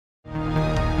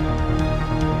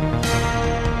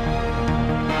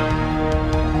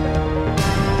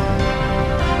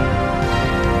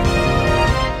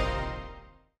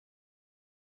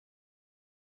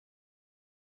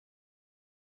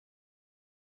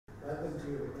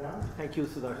you, Vikram. Thank you,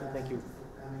 Sudarshan. Thank you.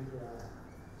 For coming to our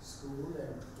school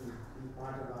and to be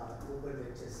part of our open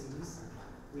lecture series.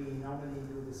 We normally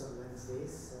do this on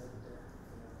Wednesdays, and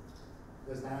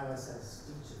because none of us has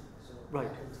teaching, so right.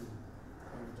 Faculty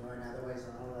can join. Otherwise,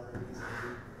 on all other days of the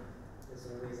week, there's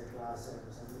always a class or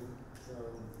something. So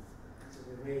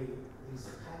we're very pleased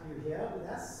to have you here with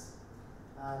us.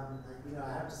 I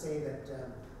have to say that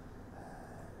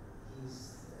he's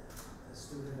a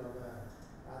student of a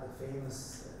rather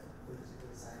famous political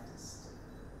scientist,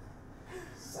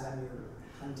 Samuel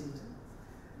Huntington,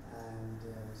 and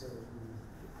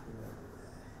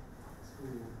who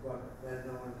got well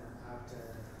known after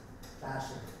clash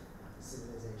of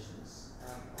civilizations.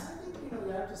 I think you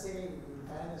have to say, in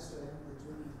fairness to him, the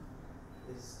jury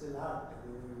is still out. I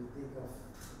mean, when you think of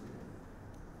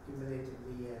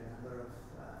cumulatively a number of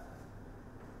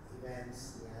events,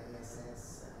 the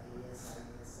ISS, IAS,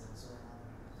 and so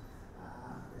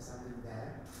on. There's something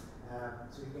there.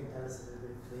 So you can tell us a little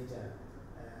bit later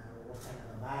what kind of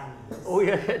a man he is. Oh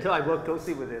yeah, no, I work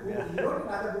closely with him. Yeah. He wrote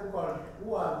another book called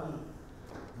Who Are We?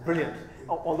 Brilliant.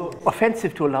 Although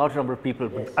offensive to a large number of people,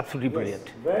 but absolutely brilliant.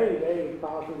 Yes. Very, very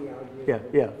powerfully argued.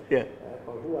 Yeah.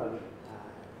 Called Who Are We?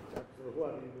 Who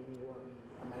are we? Who are we?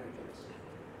 Americans.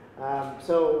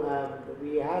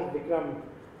 We have Vikram,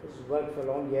 who's worked for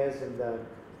long years in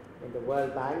the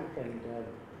World Bank, and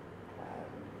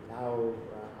now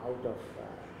out of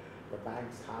the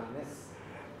bank's harness.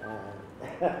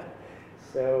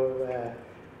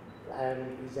 And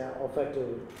he's offered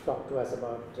to talk to us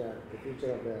about the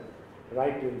future of the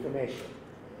right to information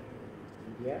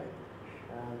in India.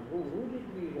 Who did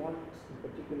we want in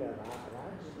particular?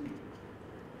 Rajdeep.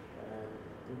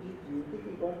 Do you think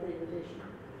he got the invitation?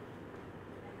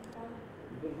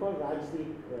 You can call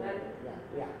Rajdeep.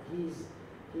 Yeah. He's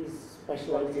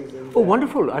specializes in. Oh,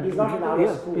 wonderful! He's not in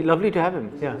our school. It'd be lovely to have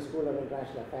him. He's in the School of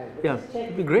International Affairs. Yeah,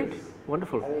 it'd be great.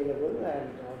 Wonderful. Available, and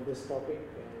on this topic,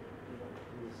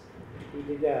 he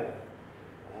did a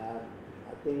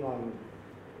thing on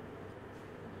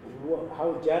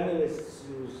how journalists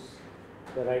use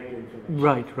the right to information.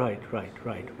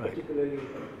 Right. Particularly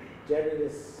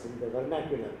journalists in the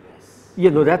vernacular press. Yeah,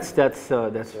 no, that's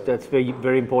very,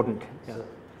 very important. Yeah. So,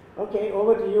 okay,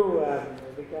 over to you,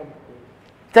 Vikram.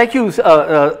 Thank you,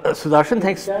 Sudarshan.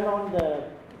 Thanks. Turn on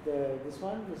this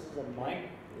one. This is a mic.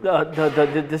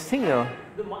 This thing.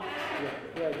 The mic.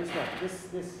 Yeah, this one.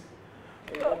 This.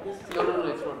 No,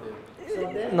 it's not there. So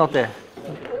there? Not there.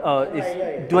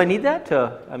 Yeah. Do I need that?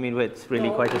 I mean, it's really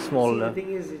quite a small. See, the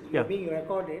thing is, you're being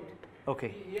recorded.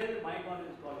 Okay. Here, the mic on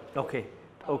is called.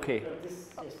 Okay. This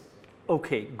just.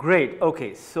 Okay, great.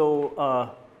 Okay, so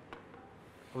are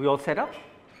we all set up?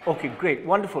 Okay, great,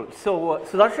 wonderful. So,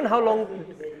 Sudarshan, how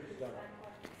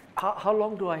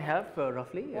long do I have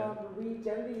roughly? We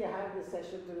generally have this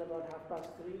session till about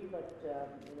 3:30, but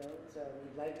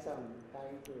we'd like some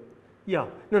time to. Yeah,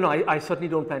 no, I certainly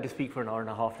don't plan to speak for an hour and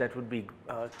a half. That would be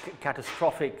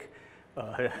catastrophic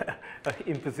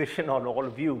imposition on all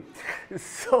of you.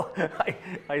 So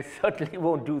I certainly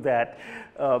won't do that.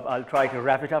 I'll try to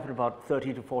wrap it up in about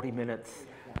 30 to 40 minutes.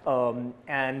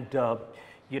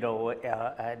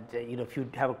 If you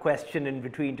have a question in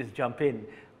between, just jump in,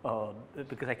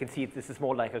 because I can see this is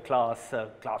more like a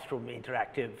classroom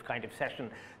interactive kind of session.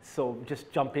 So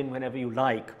just jump in whenever you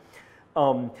like.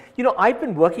 I've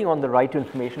been working on the right to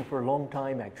information for a long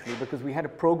time, actually, because we had a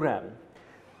program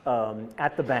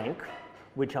at the bank,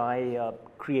 which I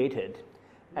created,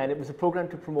 and it was a program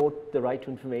to promote the right to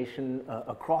information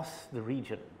across the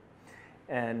region,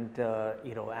 and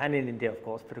and in India, of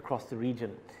course, but across the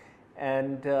region.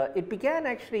 And it began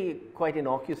actually quite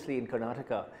innocuously in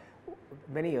Karnataka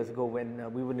many years ago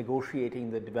when we were negotiating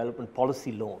the development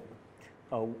policy loan.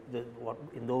 What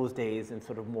in those days, in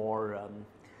sort of more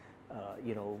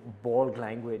bald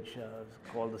language,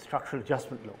 called the structural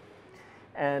adjustment loan.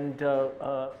 And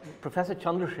Professor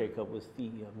Chandrasekhar was the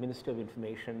Minister of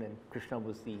Information, and Krishna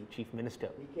was the Chief Minister.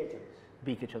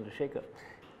 B.K. Chandrasekhar.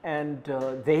 And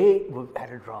they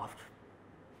had a draft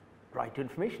right to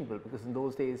information bill, because in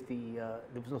those days there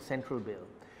was no central bill.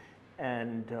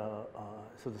 And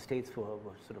so the states were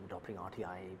sort of adopting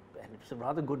RTI, and it was a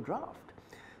rather good draft.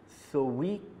 So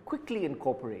we quickly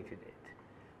incorporated it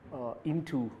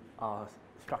into our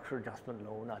structural adjustment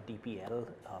loan, our DPL,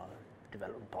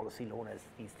 development policy loan, as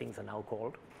these things are now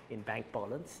called in bank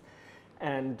parlance.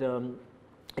 And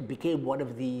it became one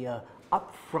of the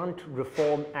upfront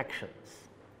reform actions.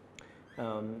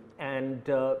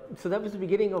 So that was the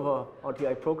beginning of our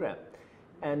RTI program.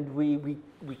 And we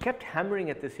kept hammering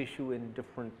at this issue in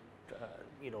different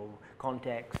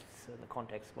contexts, in the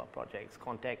context of our projects,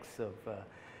 contexts of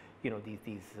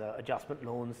these adjustment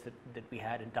loans that we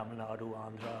had in Tamil Nadu,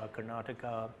 Andhra,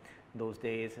 Karnataka in those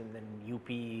days, and then UP,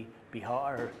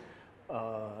 Bihar,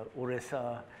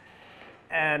 Orissa,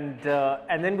 and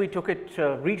then we took it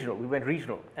regional. We went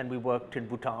regional, and we worked in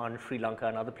Bhutan, Sri Lanka,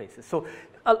 and other places. So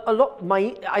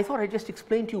I thought I'd just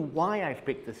explain to you why I've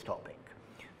picked this topic,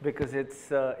 because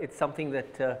it's something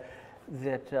that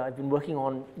I've been working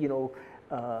on,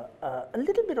 a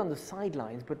little bit on the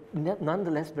sidelines, but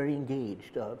nonetheless very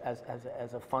engaged as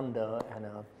a funder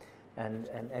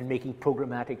and making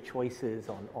programmatic choices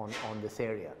on this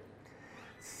area.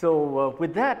 So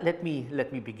with that, let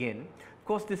me begin. Of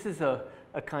course, this is a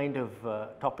kind of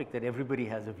topic that everybody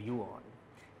has a view on,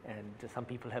 and some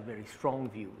people have very strong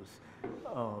views.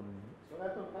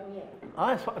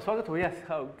 Swagato, yes,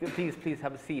 please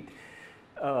have a seat.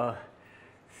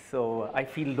 So I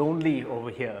feel lonely over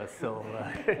here, so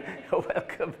you're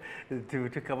welcome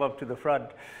to come up to the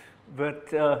front.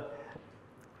 But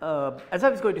as I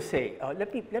was going to say,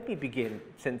 let me begin,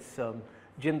 since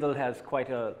Jindal has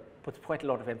puts quite a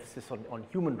lot of emphasis on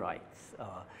human rights.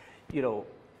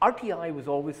 RTI was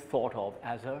always thought of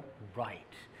as a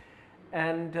right,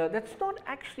 and that's not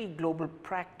actually global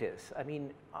practice. I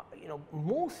mean,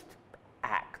 most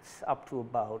acts up to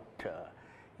about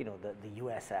the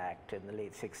US Act in the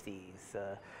late 60s,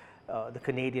 the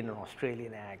Canadian and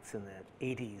Australian acts in the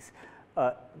 80s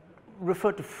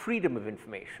refer to freedom of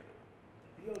information.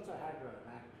 We also had an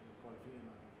act called Freedom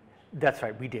of Information. That's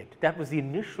right, we did. That was the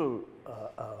initial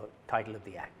title of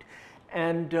the act.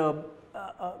 And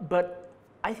but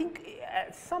I think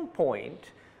at some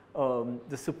point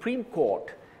the Supreme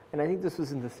Court, and I think this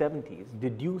was in the 70s,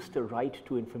 deduced a right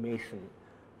to information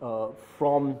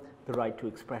from the right to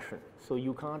expression. So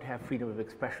you can't have freedom of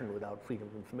expression without freedom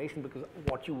of information, because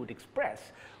what you would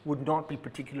express would not be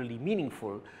particularly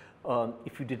meaningful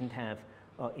if you didn't have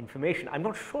information. I'm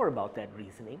not sure about that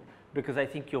reasoning, because I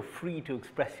think you're free to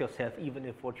express yourself even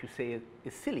if what you say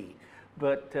is silly.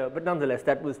 But nonetheless,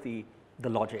 that was the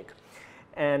logic.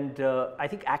 And I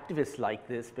think activists like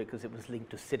this because it was linked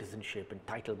to citizenship,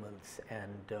 entitlements,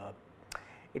 and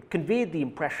it conveyed the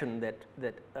impression that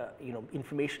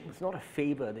information was not a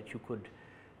favor that you could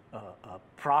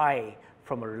pry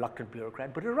from a reluctant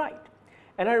bureaucrat, but a right.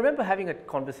 And I remember having a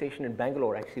conversation in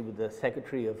Bangalore, actually, with the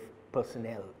Secretary of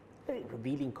Personnel, very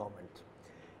revealing comment.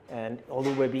 And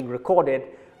although we're being recorded,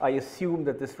 I assume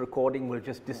that this recording will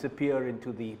just disappear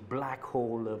into the black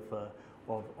hole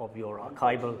of your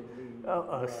archival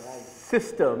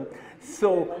system.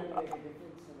 So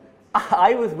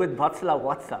I was with Vatsala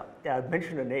Vatsa, I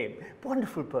mentioned her name,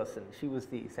 wonderful person. She was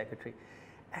the secretary.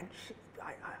 And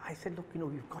I said, look,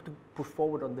 you've got to push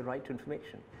forward on the right to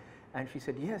information. And she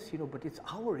said, yes, but it's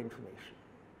our information.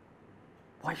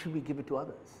 Why should we give it to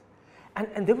others?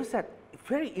 And there was that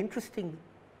very interesting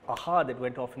aha that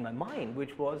went off in my mind,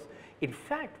 which was, in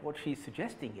fact, what she's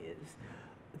suggesting is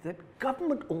that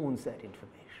government owns that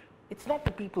information. It's not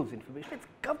the people's information, it's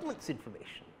government's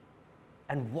information.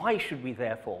 And why should we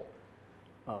therefore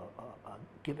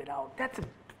give it out? That's a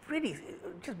pretty,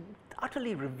 just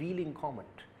utterly revealing comment.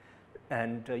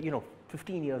 And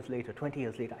 15 years later, 20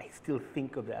 years later, I still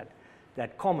think of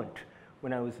that comment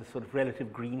when I was a sort of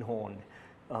relative greenhorn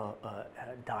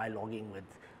dialoguing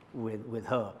with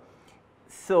her.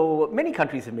 So many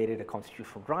countries have made it a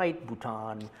constitutional right: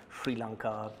 Bhutan, Sri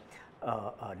Lanka,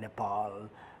 Nepal,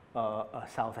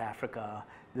 South Africa,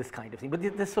 this kind of thing. But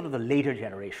this sort of the later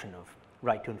generation of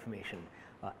right to information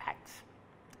acts.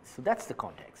 So that's the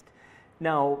context.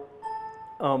 Now,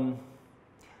 I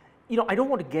don't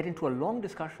want to get into a long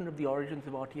discussion of the origins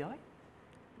of RTI,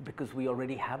 because we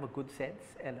already have a good sense,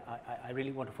 and I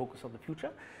really want to focus on the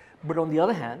future. But on the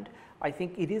other hand, I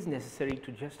think it is necessary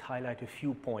to just highlight a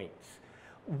few points.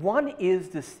 One is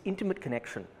this intimate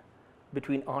connection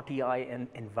between RTI and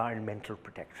environmental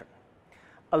protection.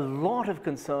 A lot of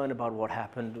concern about what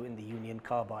happened in the Union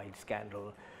Carbide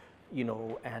scandal,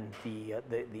 and the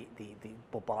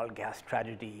Bhopal gas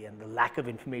tragedy, and the lack of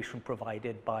information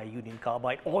provided by Union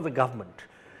Carbide or the government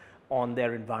on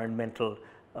their environmental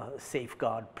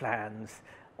safeguard plans,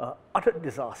 utter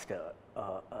disaster.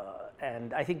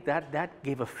 And I think that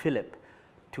gave a fillip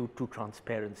to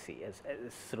transparency as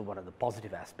sort of one of the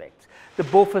positive aspects. The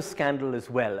Bofus scandal as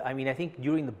well. I mean, I think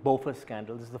during the Bofus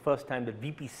scandal, this is the first time that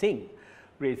VP Singh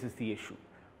raises the issue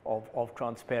of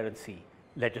transparency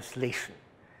legislation.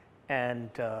 And,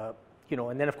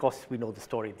 and then of course we know the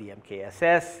story of the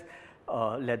MKSS,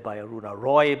 led by Aruna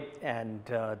Roy, and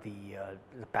the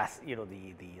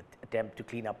attempt to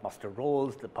clean up muster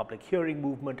rolls, the public hearing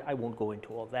movement. I won't go into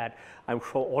all that. I'm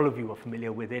sure all of you are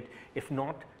familiar with it. If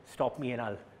not, stop me and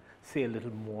I'll say a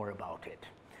little more about it.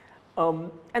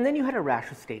 And then you had a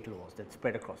rash of state laws that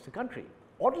spread across the country.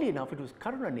 Oddly enough, it was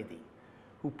Karunanidhi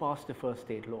who passed the first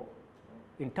state law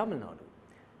in Tamil Nadu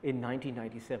in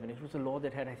 1997. It was a law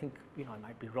that had, I think, I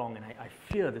might be wrong, and I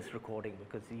fear this recording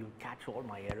because you catch all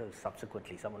my errors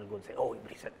subsequently. Someone will go and say, oh,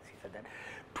 he said this, he said that.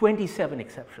 27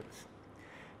 exceptions.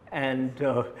 And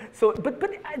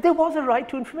but there was a right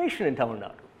to information in Tamil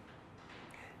Nadu.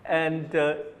 And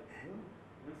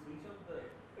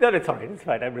no, it's all right, it's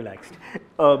fine, I'm relaxed.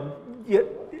 Yeah.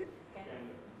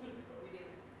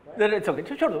 No, it's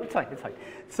okay, sure, it's fine, it's fine.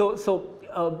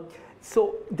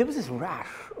 So there was this rash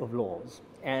of laws,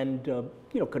 and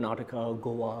Karnataka,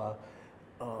 Goa,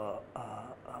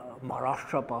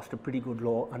 Maharashtra passed a pretty good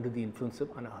law under the influence of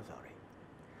Anna Hazare.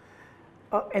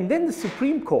 And then the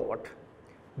Supreme Court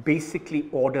basically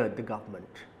ordered the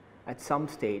government at some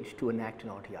stage to enact an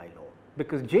RTI law,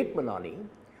 because Jethmalani,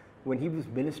 when he was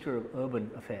Minister of Urban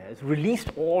Affairs,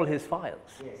 released all his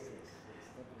files. Yes.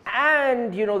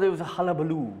 And there was a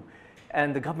hullabaloo,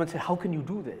 and the government said, how can you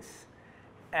do this?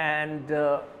 And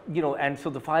and so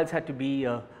the files had to be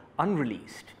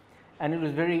unreleased, and it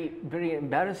was very, very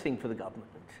embarrassing for the government.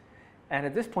 And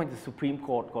at this point, the Supreme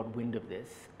Court got wind of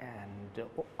this and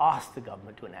asked the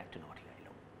government to enact an RTI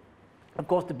law. Of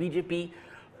course, the BJP,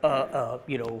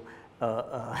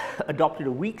 adopted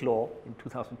a weak law in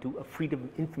 2002, a Freedom of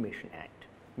Information Act,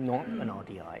 not an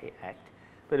RTI Act,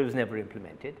 but it was never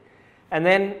implemented. And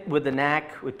then with the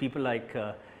NAC, with people like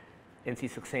N.C.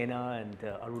 Saxena and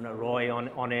Aruna Roy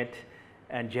on it,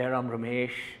 and Jairam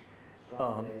Ramesh,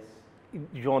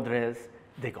 Jean Drez,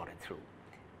 they got it through.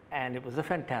 And it was a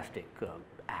fantastic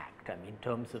act, I mean, in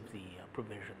terms of the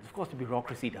provisions. Of course, the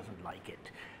bureaucracy doesn't like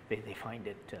it. They find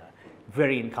it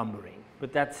very encumbering.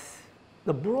 But that's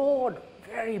the broad,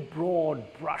 very broad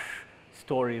brush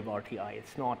story of RTI.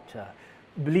 It's not,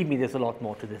 believe me, there's a lot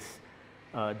more to this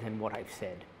than what I've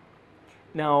said.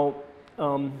 Now,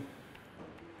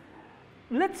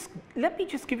 let me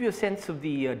just give you a sense of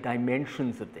the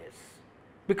dimensions of this,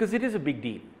 because it is a big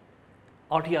deal.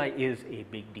 RTI is a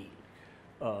big deal.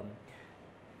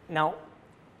 Now,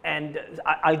 and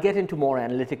I'll get into more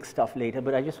analytic stuff later,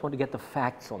 but I just want to get the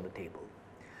facts on the table.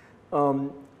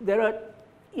 There are,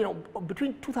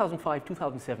 between 2005,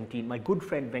 2017, my good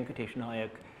friend Venkatesh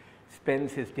Nayak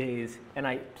spends his days, and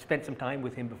I spent some time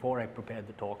with him before I prepared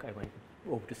the talk. I went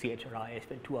over to CHRI, I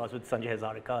spent 2 hours with Sanjay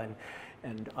Hazarika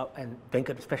and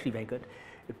Venkat, especially Venkat,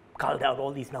 culled out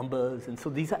all these numbers, and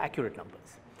so these are accurate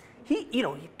numbers.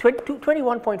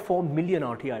 21.4 million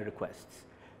RTI requests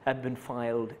have been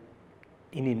filed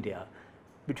in India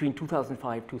between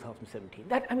 2005 2017.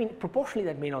 That, I mean, proportionally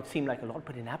that may not seem like a lot,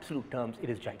 but in absolute terms it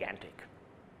is gigantic.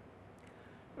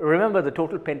 Remember, the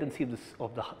total pendency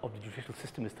of the judicial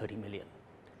system is 30 million.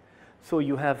 So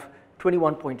you have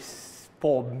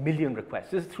 21.4 million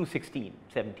requests. This is through 16,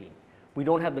 17. We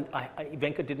don't have the,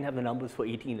 Venkat didn't have the numbers for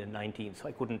 18 and 19, so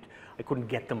I couldn't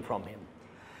get them from him.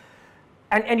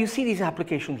 And you see these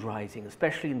applications rising,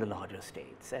 especially in the larger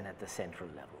states and at the central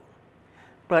level.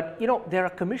 But there are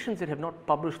commissions that have not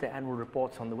published their annual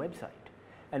reports on the website.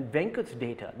 And Venkat's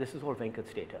data, this is all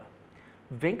Venkat's data.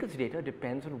 Venkat's data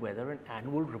depends on whether an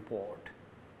annual report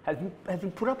has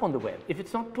been put up on the web. If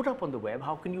it's not put up on the web,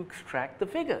 how can you extract the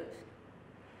figures?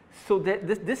 So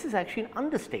this is actually an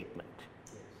understatement.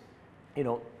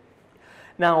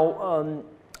 Now,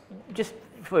 just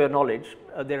for your knowledge,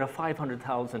 there are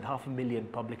 500,000,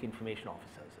 500,000 public information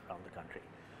officers around the country.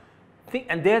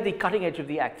 And they're the cutting edge of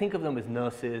the act. Think of them as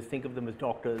nurses, think of them as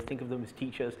doctors, think of them as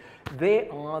teachers. They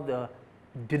are the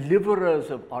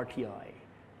deliverers of RTI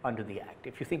under the act.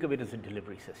 If you think of it as a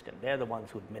delivery system, they're the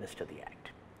ones who administer the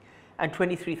act. And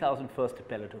 23,000 first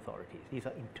appellate authorities. These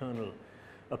are internal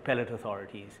appellate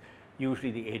authorities,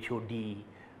 usually the HOD,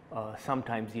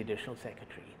 sometimes the additional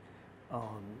secretary.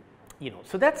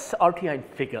 So that's RTI in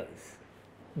figures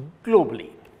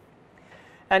globally.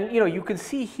 And you can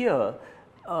see here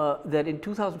that in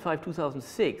 2005,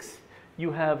 2006,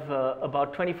 you have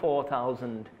about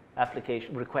 24,000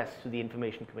 application requests to the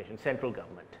Information Commission, central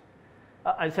government.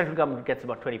 And central government gets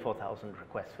about 24,000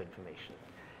 requests for information.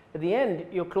 At the end,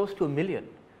 you're close to 1 million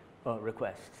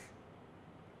requests.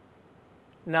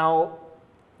 Now,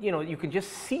 you can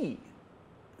just see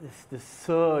this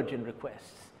surge in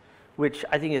requests, which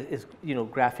I think is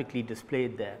graphically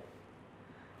displayed there.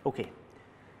 Okay.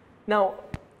 Now,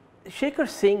 Shekhar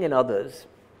Singh and others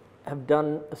have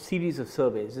done a series of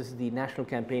surveys. This is the National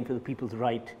Campaign for the People's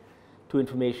Right to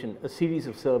Information, a series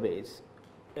of surveys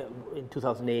in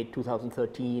 2008,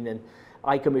 2013, and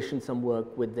I commissioned some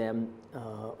work with them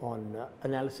on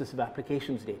analysis of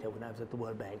applications data when I was at the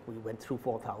World Bank. We went through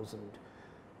 4,000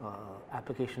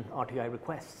 application RTI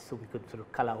requests, so we could sort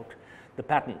of cull out the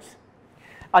patterns.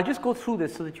 I'll just go through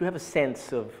this so that you have a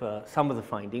sense of some of the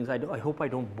findings. I hope I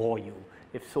don't bore you.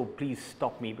 If so, please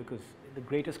stop me, because the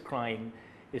greatest crime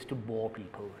is to bore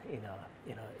people in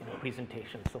a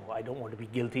presentation, so I don't want to be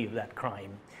guilty of that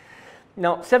crime.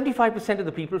 Now, 75% of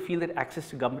the people feel that access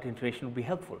to government information would be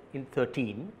helpful in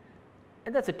 13,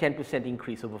 and that's a 10%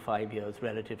 increase over 5 years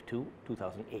relative to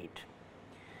 2008.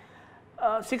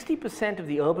 60% of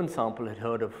the urban sample had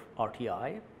heard of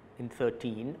RTI in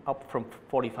 13, up from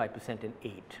 45% in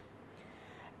 8.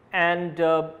 And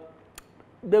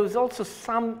there was also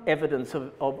some evidence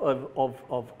of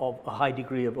a high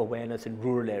degree of awareness in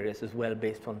rural areas as well,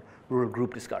 based on rural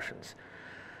group discussions.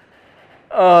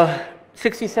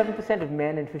 67% of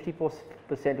men and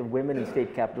 54% of women in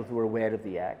state capitals were aware of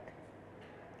the Act.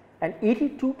 And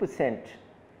 82%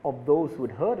 of those who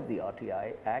had heard of the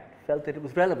RTI Act felt that it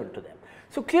was relevant to them.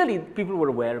 So clearly, people were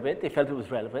aware of it, they felt it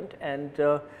was relevant, and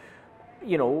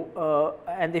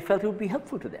and they felt it would be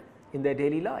helpful to them in their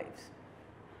daily lives.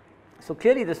 So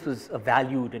clearly, this was a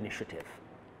valued initiative.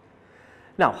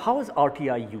 Now, how is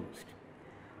RTI used?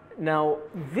 Now,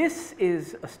 this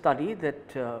is a study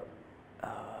that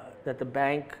that the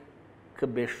bank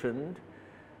commissioned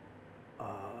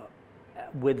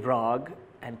with RAG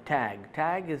and TAG.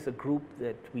 TAG is a group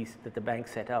that the bank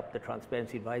set up, the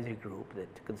Transparency Advisory Group,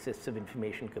 that consists of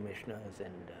information commissioners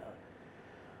and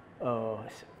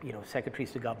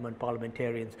secretaries to government,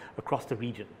 parliamentarians across the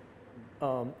region.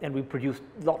 And we produced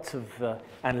lots of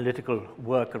analytical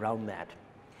work around that.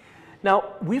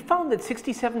 Now, we found that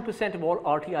 67% of all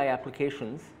RTI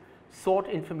applications sought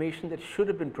information that should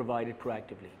have been provided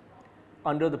proactively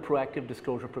under the proactive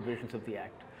disclosure provisions of the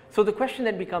Act. So the question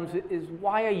then becomes is,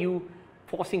 why are you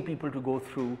forcing people to go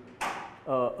through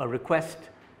a request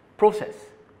process,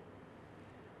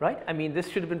 right? I mean, this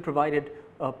should have been provided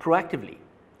proactively.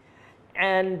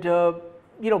 And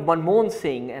Manmohan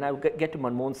Singh, and I'll get to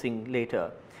Manmohan Singh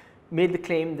later, made the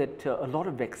claim that a lot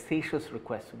of vexatious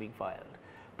requests were being filed.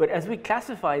 But as we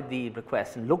classified the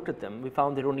requests and looked at them, we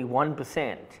found that only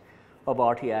 1% of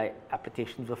RTI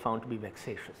applications were found to be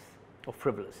vexatious or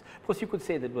frivolous. Of course, you could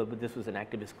say that, well, but this was an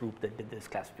activist group that did this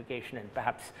classification, and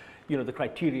perhaps, the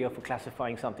criteria for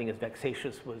classifying something as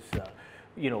vexatious was,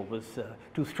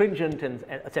 too stringent, and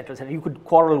et cetera, et cetera. You could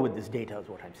quarrel with this data, is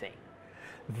what I'm saying.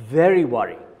 Very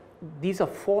worrying. These are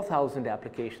 4,000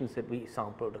 applications that we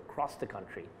sampled across the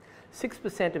country.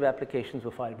 6% of applications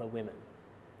were filed by women.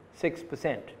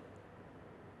 6%.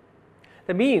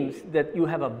 That means that you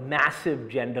have a massive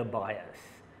gender bias,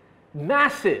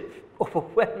 massive,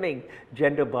 overwhelming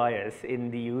gender bias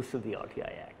in the use of the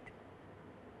RTI Act.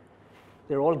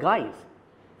 They're all guys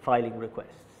filing requests,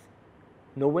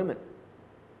 no women.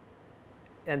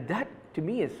 And that, to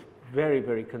me, is very,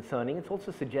 very concerning. It's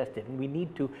also suggestive, and we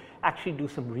need to actually do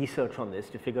some research on this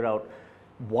to figure out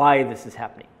why this is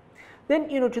happening. Then,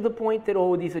 to the point that,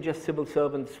 oh, these are just civil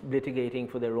servants litigating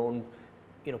for their own,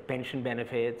 pension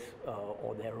benefits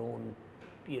or their own,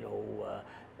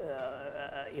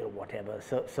 whatever,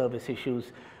 service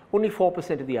issues. Only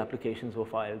 4% of the applications were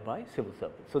filed by civil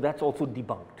servants. So that's also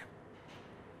debunked.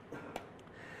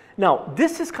 Now,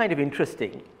 this is kind of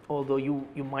interesting, although you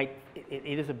might,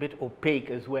 it is a bit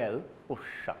opaque as well. Oh,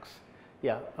 shucks.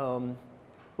 Yeah.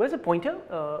 Where's the pointer,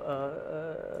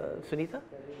 Sunita?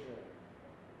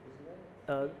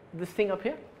 This thing up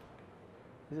here?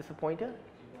 Is this a pointer?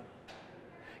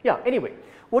 Yeah, anyway,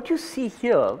 what you see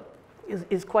here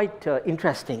is quite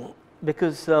interesting,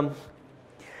 because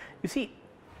you see,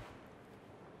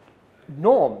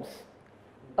 norms,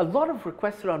 a lot of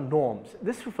requests around norms.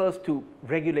 This refers to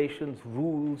regulations,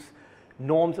 rules,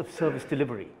 norms of service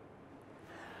delivery.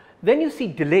 Then you see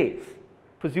delays,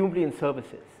 presumably in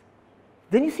services.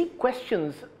 Then you see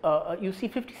questions, you see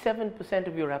 57%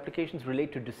 of your applications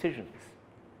relate to decisions.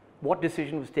 What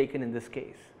decision was taken in this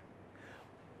case?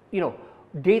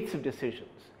 Dates of decisions.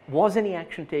 Was any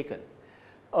action taken?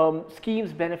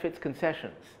 Schemes, benefits,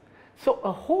 concessions. So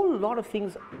a whole lot of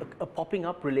things are popping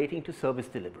up relating to service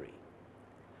delivery.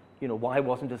 Why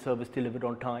wasn't a service delivered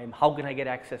on time? How can I get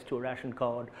access to a ration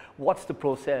card? What's the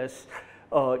process?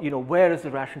 Where is the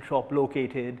ration shop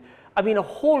located? I mean, a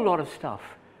whole lot of stuff.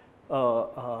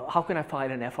 How can I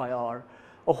file an FIR?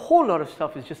 A whole lot of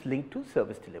stuff is just linked to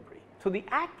service delivery. So the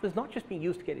Act was not just being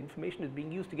used to get information, it's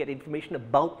being used to get information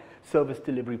about service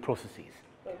delivery processes.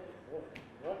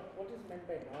 What is meant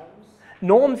by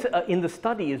norms? Norms in the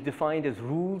study is defined as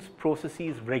rules,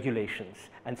 processes, regulations,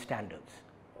 and standards.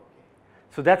 Okay.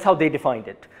 So that's how they defined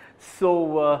it.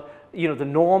 So, the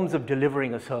norms of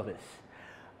delivering a service.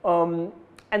 And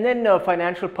then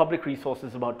financial public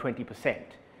resources, about 20%.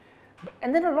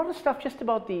 And then a lot of stuff just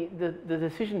about the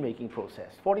decision-making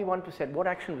process. 41%, what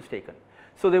action was taken?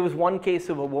 So there was one case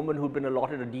of a woman who'd been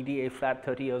allotted a DDA flat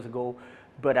 30 years ago,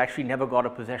 but actually never got a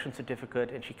possession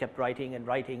certificate, and she kept writing and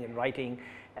writing and writing,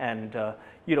 and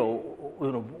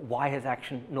why has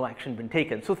no action been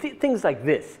taken? So things like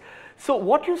this. So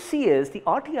what you see is the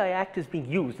RTI Act is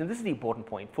being used, and this is the important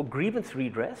point, for grievance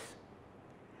redress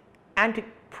and to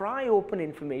pry open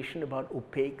information about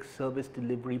opaque service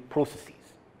delivery processes.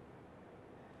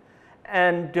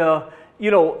 And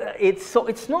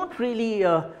it's not really,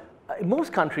 in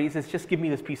most countries it's just give me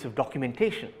this piece of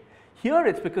documentation. Here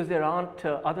it's because there aren't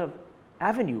other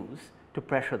avenues to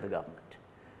pressure the government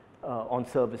on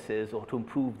services or to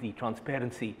improve the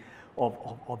transparency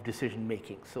of decision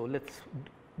making. So let's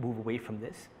move away from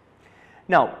this.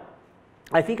 Now,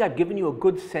 I think I've given you a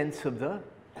good sense of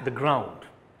the ground.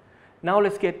 Now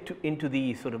let's get into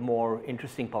the sort of more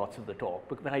interesting parts of the talk,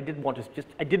 but I did want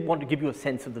to give you a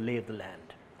sense of the lay of the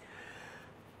land.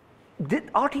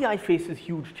 RTI faces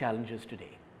huge challenges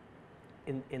today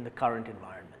in the current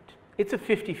environment. It's a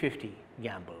 50-50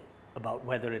 gamble about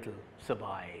whether it'll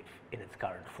survive in its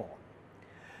current form.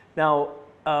 Now,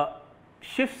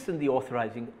 shifts in the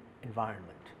authorizing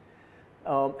environment,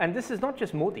 and this is not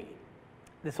just Modi,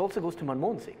 this also goes to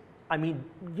Manmohan Singh. I mean,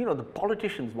 the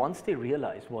politicians, once they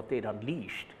realized what they'd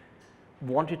unleashed,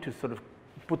 wanted to sort of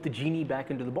put the genie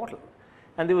back into the bottle.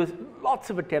 And there was lots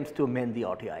of attempts to amend the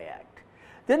RTI Act.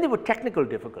 Then there were technical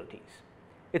difficulties.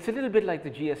 It's a little bit like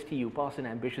the GST. You pass an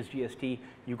ambitious GST,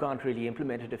 you can't really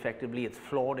implement it effectively. It's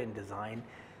flawed in design.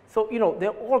 So,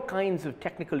 there are all kinds of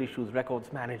technical issues,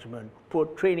 records management, poor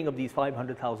training of these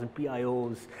 500,000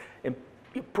 PIOs,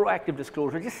 proactive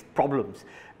disclosure, just problems,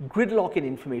 gridlock in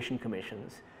information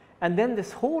commissions. And then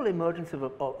this whole emergence of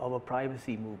a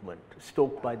privacy movement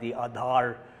stoked by the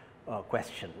Aadhaar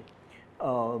question,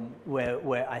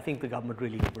 where I think the government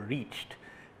really overreached.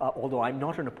 Although I'm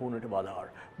not an opponent of Aadhaar,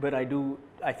 but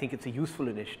I think it's a useful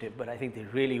initiative, but I think they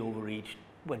really overreached,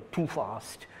 went too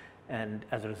fast, and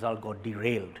as a result got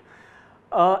derailed.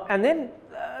 And then,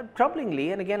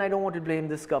 troublingly, and again I don't want to blame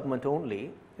this government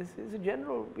only, is a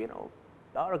general,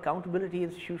 our accountability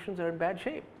institutions are in bad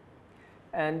shape.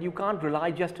 And you can't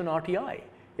rely just on RTI.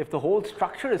 If the whole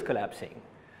structure is collapsing,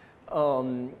 or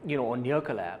near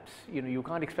collapse, you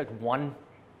can't expect one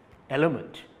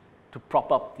element to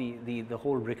prop up the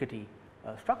whole rickety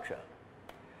structure.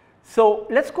 So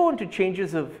let's go into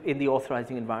changes in the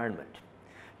authorizing environment.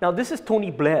 Now this is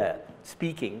Tony Blair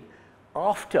speaking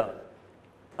after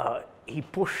he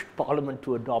pushed Parliament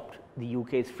to adopt the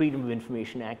UK's Freedom of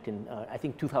Information Act in, I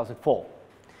think, 2004.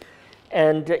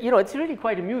 And it's really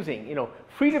quite amusing.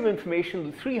 Freedom of information,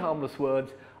 the three harmless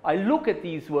words. I look at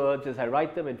these words as I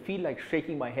write them and feel like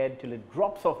shaking my head till it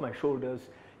drops off my shoulders.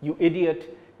 You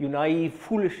idiot, you naive,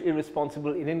 foolish,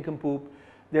 irresponsible, nincompoop.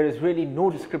 There is really no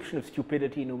description of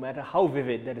stupidity, no matter how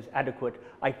vivid, that is adequate.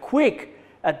 I quake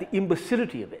at the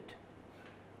imbecility of it.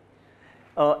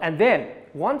 And then,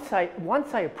 once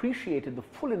I appreciated the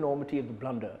full enormity of the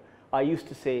blunder, I used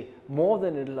to say, more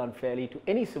than a little unfairly, to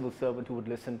any civil servant who would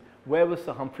listen, where was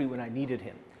Sir Humphrey when I needed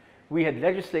him? We had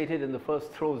legislated in the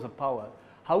first throes of power.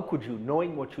 How could you,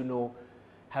 knowing what you know,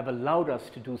 have allowed us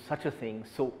to do such a thing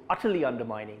so utterly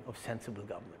undermining of sensible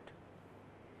government?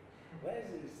 Where is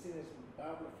it? It's in his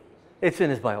biography, is it? It's in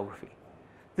his biography.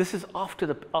 This is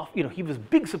after he was a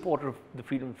big supporter of the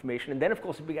freedom of information, and then of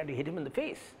course it began to hit him in the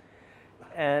face.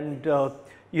 And,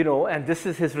 and this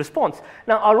is his response.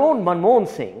 Now our own Manmohan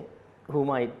Singh, whom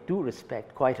I do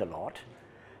respect quite a lot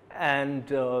and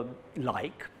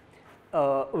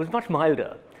was much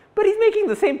milder, but he's making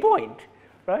the same point,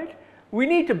 right? We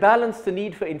need to balance the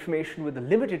need for information with the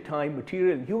limited time,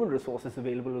 material, and human resources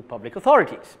available with public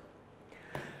authorities.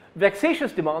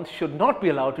 Vexatious demands should not be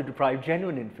allowed to deprive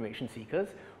genuine information seekers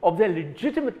of their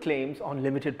legitimate claims on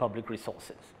limited public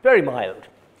resources. Very mild.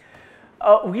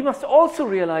 We must also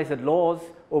realize that laws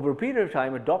over a period of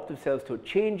time adopt themselves to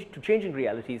changing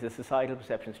realities as societal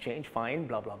perceptions change, fine,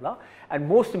 blah, blah, blah. And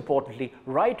most importantly,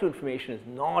 right to information is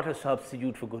not a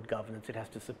substitute for good governance. It has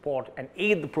to support and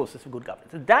aid the process of good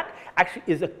governance. And that actually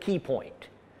is a key point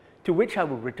to which I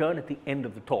will return at the end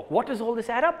of the talk. What does all this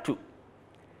add up to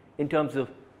in terms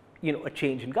of a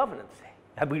change in governance?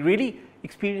 Have we really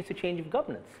experienced a change of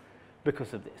governance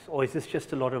because of this? Or is this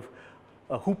just a lot of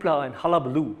hoopla and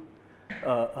hullabaloo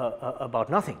about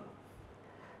nothing?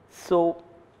 So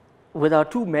with our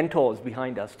two mentors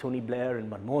behind us, Tony Blair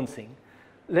and Manmohan Singh,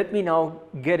 let me now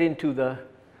get into the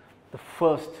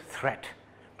first threat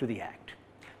to the Act.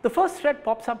 The first threat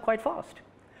pops up quite fast.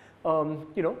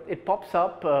 It pops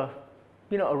up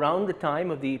around the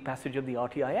time of the passage of the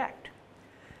RTI Act.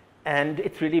 And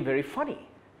it's really very funny.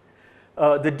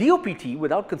 The DOPT,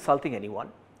 without consulting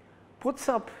anyone, puts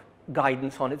up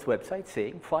guidance on its website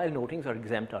saying file notings are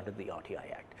exempt under the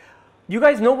RTI Act. You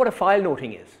guys know what a file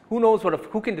noting is? Who knows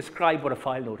who can describe what a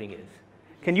file noting is?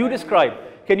 Can you describe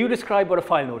what a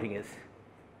file noting is?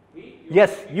 Me?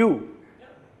 Yes, you. Yeah.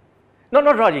 No,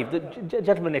 not Rajiv, the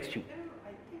gentleman next to you.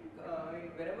 I think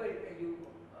wherever you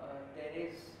there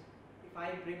is, if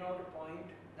I bring out a point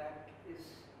that is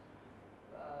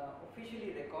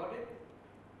officially recorded,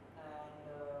 and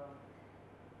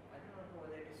I do not know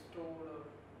whether it is stored or.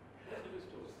 Yes, it is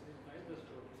stored. It is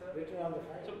stored. Written on the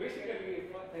file. So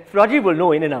basically, Rajiv will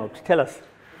know in and out. Tell us. I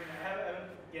have a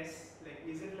guess. Like,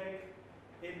 is it like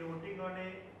a noting on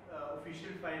a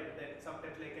official file that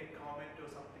sometimes like a comment or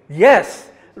something? Yes.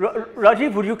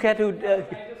 Rajiv, would you care to? I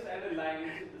just add a line.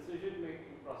 It's a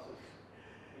decision-making process,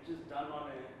 which is done on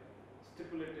a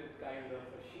stipulated kind of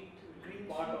a sheet, green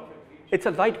part of a green sheet. It's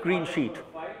a light green part of sheet. a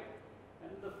file,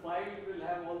 and the file will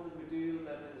have all the material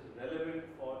that is relevant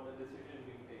for the decision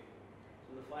being taken.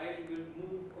 So the file will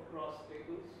move across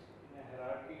tables in a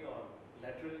hierarchy or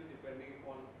laterally, depending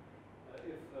upon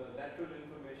if lateral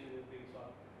information is being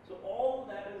sought. So all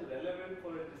that is relevant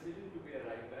for a decision to be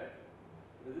arrived at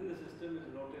within the system is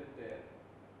noted there,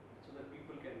 so that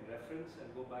people can reference and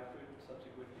go back to it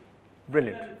subsequently.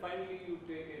 Brilliant. And then finally you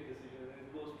take a decision, and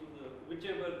it goes to the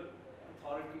whichever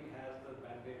authority has the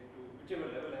mandate to, whichever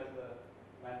level has the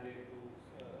mandate to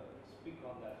speak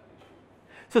on that issue.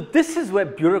 So this is where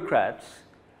bureaucrats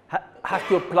have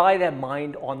to apply their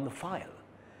mind on the file.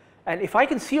 And if I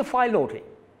can see a file noting,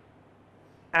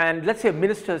 and let's say a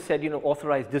minister said,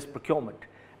 authorize this procurement,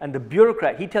 and the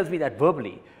bureaucrat, he tells me that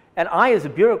verbally, and I as a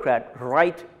bureaucrat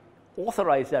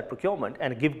authorize that procurement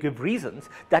and give reasons,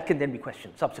 that can then be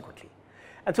questioned subsequently.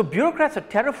 And so bureaucrats are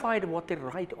terrified of what they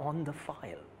write on the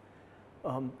file,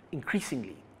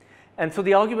 increasingly. And so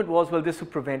the argument was, well, this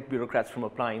would prevent bureaucrats from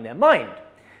applying their mind.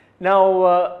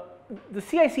 Now, the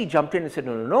CIC jumped in and said,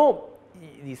 no,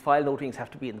 these file notings have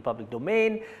to be in the public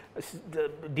domain. The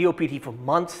DOPT for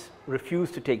months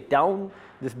refused to take down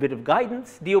this bit of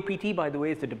guidance. DOPT, by the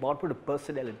way, is the Department of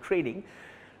Personnel and Training.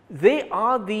 They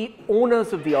are the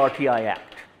owners of the RTI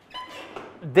Act.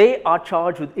 They are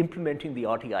charged with implementing the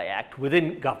RTI Act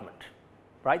within government,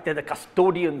 right? They're the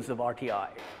custodians of RTI.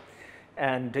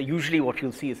 And usually what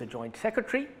you'll see is a joint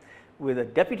secretary with a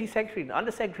deputy secretary, an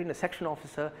undersecretary, and a section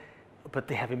officer, but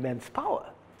they have immense power.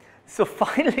 So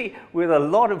finally, with a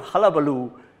lot of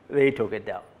hullabaloo, they took it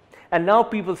down. And now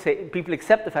people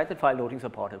accept the fact that file notings are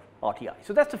part of RTI.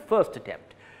 So that's the first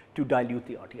attempt to dilute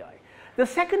the RTI. The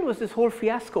second was this whole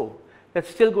fiasco that's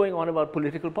still going on about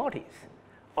political parties.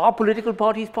 Are political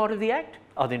parties part of the Act?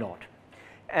 Are they not?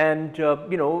 And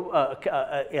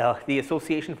the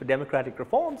Association for Democratic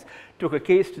Reforms took a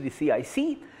case to the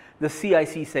CIC. The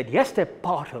CIC said, yes, they're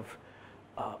part of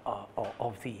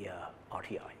the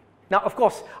RTI. Now, of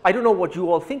course, I don't know what you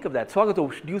all think of that.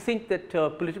 Swagatosh, do you think that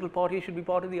political parties should be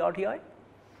part of the RTI?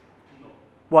 No.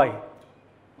 Why? No,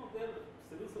 they're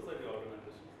civil society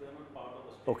organizations. They're not part of the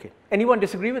state. Okay. Anyone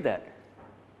disagree with that?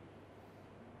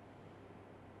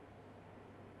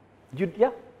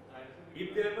 Yeah?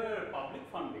 If there were public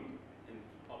funding in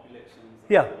elections and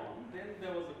Yeah. so on, then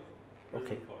there was a reason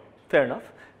Okay. for it. Fair enough.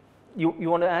 You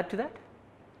want to add to that?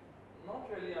 Not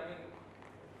really. I mean,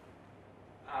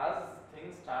 as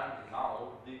things stand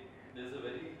now, there's a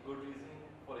very good reason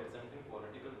for exempting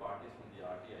political parties from the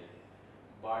RTI.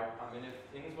 But I mean, if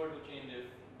things were to change, if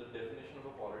the definition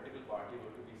of a political party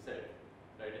were to be set,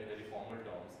 right, in very formal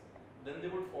terms, then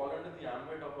they would fall under the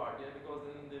ambit of RTI, because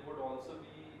then they would also be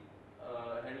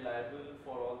held liable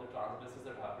for all the transgressions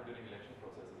that happen during election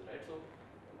processes, right? So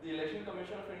the Election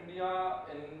Commission of India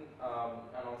and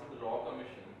also the Law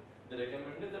Commission, they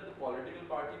recommended that the political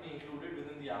party be included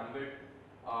within the ambit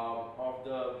of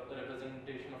the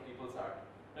Representation of People's Act.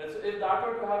 Right? So if that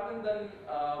were to happen, then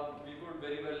we could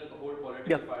very well hold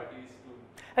political parties to.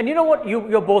 And you know what?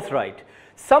 You're both right.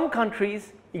 Some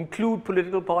countries include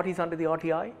political parties under the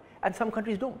RTI, and some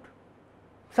countries don't.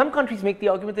 Some countries make the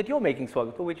argument that you're making,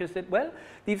 Swagato, which is that, well,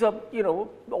 these are,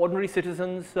 ordinary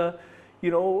citizens,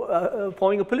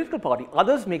 forming a political party.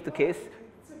 Others make the case.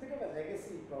 It's a bit of a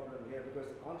legacy problem here, because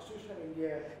the Constitution of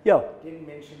India didn't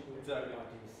mention political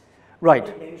parties. Right.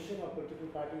 The mention of political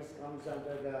parties comes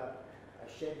under the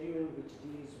schedule which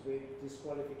deals with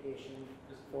disqualification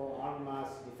for en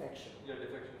masse defection. Yeah,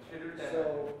 defection. Schedule 10.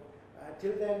 So,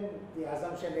 till then, the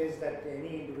assumption is that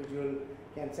any individual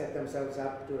can set themselves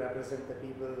up to represent the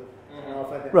people and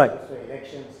offer themselves for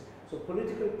elections. So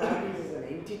political parties as an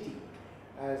entity,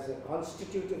 as a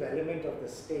constitutive element of the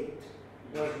state,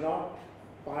 was not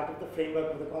part of the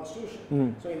framework of the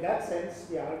Constitution. So in that sense,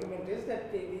 the argument is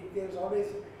that there's always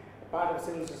a part of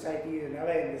civil society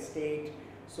never in the state.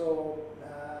 So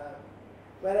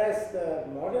whereas the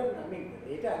modern, I mean,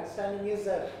 the data understanding is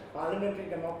a parliamentary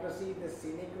democracy, the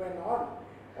sine qua non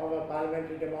of a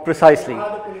parliamentary democracy. Precisely.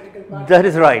 Are the political parties. That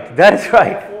is right. That is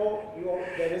right. Therefore,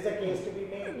 there is a case to be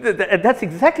made. That's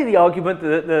exactly the argument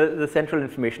the Central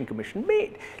Information Commission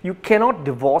made. You cannot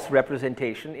divorce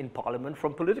representation in Parliament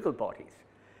from political parties.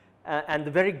 And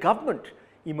the very government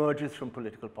emerges from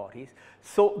political parties.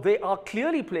 So they are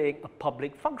clearly playing a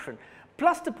public function.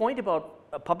 Plus the point about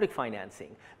public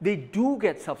financing, they do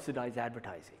get subsidized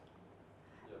advertising.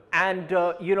 And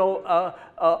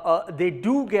they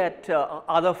do get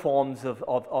other forms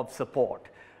of support,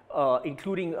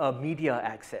 including media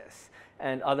access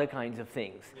and other kinds of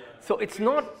things. Yeah. So it's The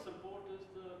not. biggest support is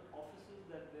the offices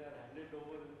that they are handed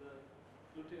over in the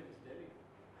Lutyens, Delhi.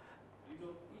 You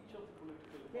know, each of the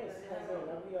political Yes, parties. has a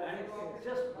lovely And it office.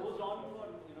 just goes on for,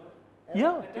 you know,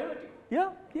 Yeah, eternity.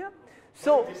 yeah.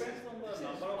 So It depends on the This is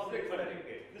number of public seats that funding. you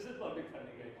get. This is public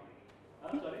funding, right?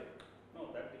 I'm sorry? No,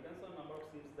 that depends on number of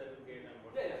seats that you get and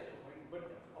what. Yeah, but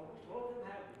almost all of them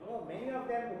have. No, many of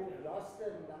them who lost the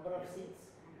number of seats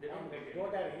They don't and get it.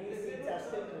 don't have any seats are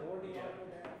still holding on to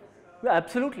their offices. yeah,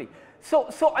 absolutely.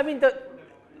 So I mean,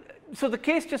 so the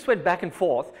case just went back and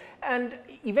forth, and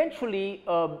eventually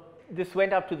this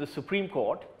went up to the Supreme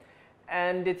Court,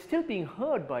 and it's still being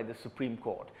heard by the Supreme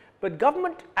Court. But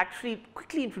government actually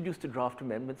quickly introduced a draft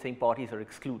amendment saying parties are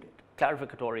excluded,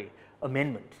 clarificatory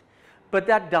amendment. But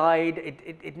that died,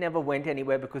 it never went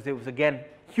anywhere because there was again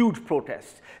huge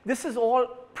protests. This is all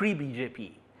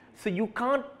pre-BJP. So you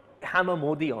can't hammer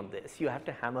Modi on this. You have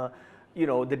to hammer, you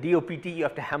know, the DOPT, you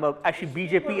have to hammer actually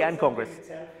BJP and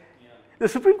Congress. The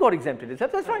Supreme Court exempted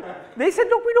itself, that's right. They said,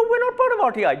 look, we're not part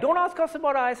of RTI. Don't ask us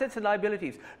about our assets and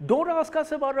liabilities. Don't ask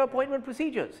us about our appointment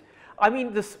procedures. I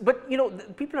mean, but you know,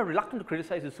 people are reluctant to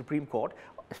criticize the Supreme Court,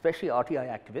 especially RTI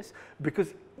activists,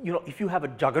 because, you know, if you have a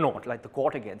juggernaut like the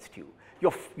court against you,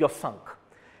 you're sunk.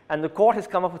 And the court has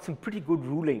come up with some pretty good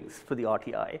rulings for the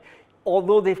RTI,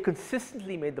 although they've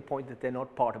consistently made the point that they're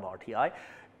not part of RTI,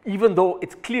 even though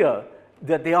it's clear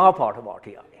that they are part of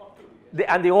RTI.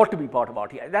 And they ought to be part of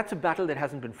RTI. That's a battle that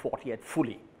hasn't been fought yet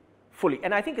fully.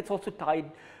 And I think it's also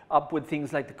tied up with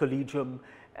things like the Collegium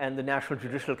and the National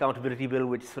Judicial Accountability Bill,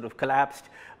 which sort of collapsed,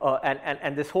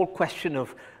 and this whole question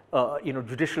of you know,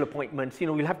 judicial appointments. You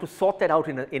know, we'll have to sort that out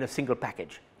in a single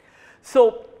package.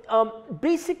 So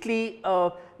basically,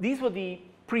 these were the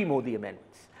pre-Modi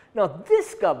amendments. Now,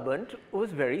 this government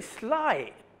was very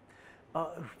sly,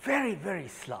 very, very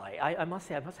sly. I must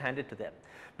say, I must hand it to them.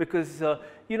 Because,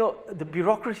 you know, the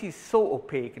bureaucracy is so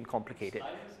opaque and complicated.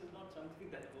 Silence is not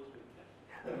something that goes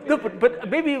with them. No, but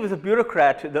maybe it was a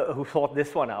bureaucrat who thought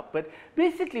this one up. But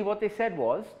basically what they said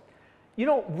was, you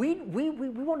know, we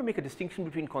want to make a distinction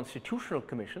between constitutional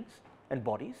commissions and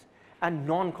bodies and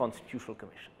non-constitutional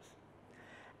commissions.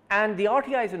 And the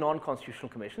RTI is a non-constitutional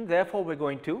commission. Therefore, we're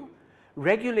going to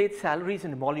regulate salaries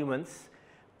and emoluments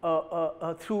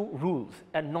through rules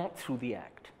and not through the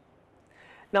Act.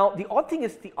 Now, the odd thing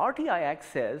is the RTI Act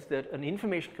says that an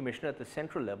information commissioner at the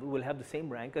central level will have the same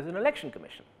rank as an election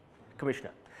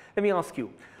commissioner. Let me ask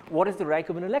you, what is the rank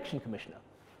of an election commissioner?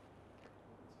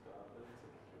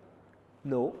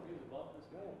 No. He's above this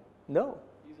guy. No.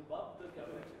 He's above the cabinet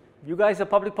secretary. You guys are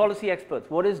public policy experts.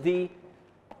 What is the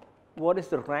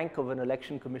rank of an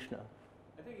election commissioner?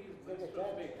 I think he's next to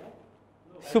big, no?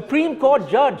 No, Supreme Court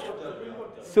judge.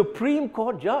 Supreme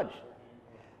Court judge.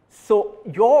 So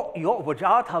your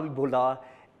Wajahat Habibullah,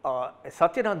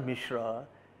 Satyanand Mishra,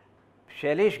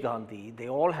 Shailesh Gandhi, they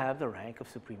all have the rank of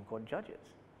Supreme Court judges.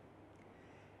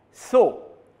 So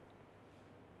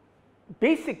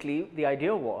basically the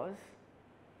idea was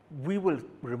we will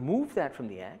remove that from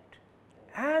the Act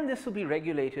and this will be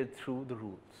regulated through the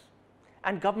rules.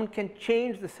 And government can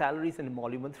change the salaries and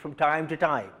emoluments from time to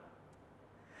time.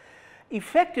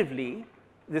 Effectively,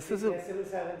 this is a civil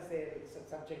servants, they're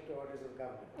subject to orders of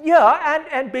government. yeah,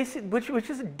 and basic, which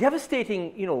is a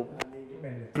devastating, you know,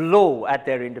 blow at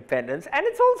their independence. And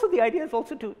it's also the idea is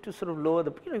also to sort of lower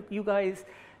the, you know, you guys,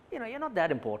 you know, you're not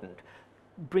that important.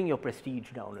 Bring your prestige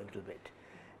down a little bit.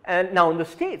 And now in the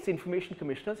states, information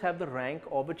commissioners have the rank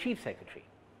of a chief secretary,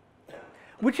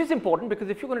 which is important because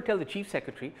if you're going to tell the chief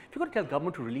secretary, if you're going to tell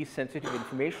government to release sensitive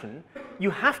information, you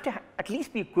have to at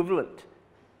least be equivalent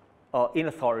in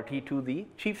authority to the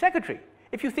chief secretary.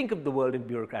 If you think of the world in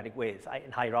bureaucratic ways,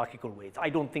 in hierarchical ways, I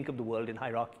don't think of the world in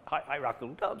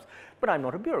hierarchical terms, but I'm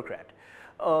not a bureaucrat.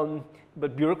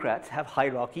 But bureaucrats have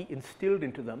hierarchy instilled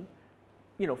into them,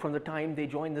 you know, from the time they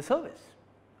join the service.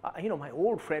 You know, my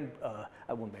old friend,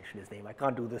 I won't mention his name, I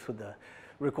can't do this with the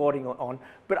recording on,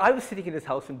 but I was sitting in his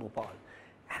house in Bhopal,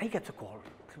 and he gets a call.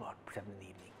 It's about 7 in the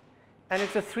evening. And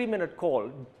it's a 3-minute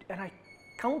call, and I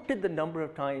counted the number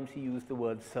of times he used the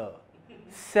word sir.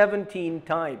 17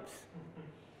 times.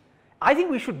 I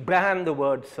think we should ban the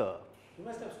word sir. You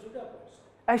must have stood up also.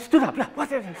 I stood up,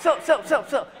 what's everything? Sir, sir, sir,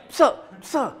 sir, sir,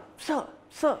 sir, sir,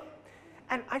 sir.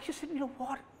 And I just said, you know,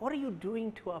 what are you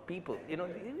doing to our people? You know,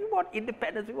 we want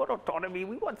independence, we want autonomy,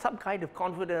 we want some kind of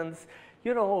confidence,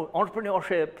 you know,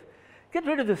 entrepreneurship. Get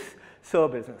rid of this sir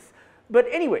business. But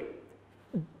anyway,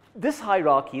 this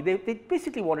hierarchy, they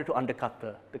basically wanted to undercut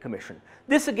the commission.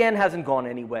 This again hasn't gone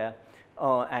anywhere,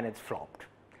 and it's flopped.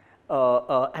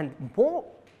 And more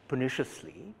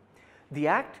perniciously, the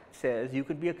Act says you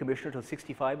can be a commissioner till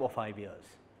 65 or 5 years.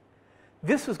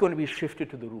 This was going to be shifted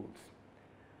to the rules,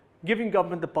 giving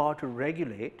government the power to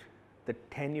regulate the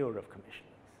tenure of commissioners.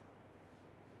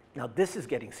 Now this is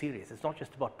getting serious. It's not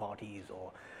just about parties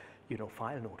or, you know,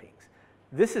 file notings.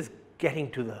 This is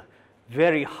getting to the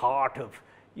very heart of,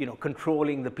 you know,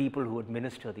 controlling the people who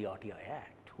administer the RTI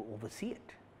Act, who oversee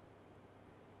it.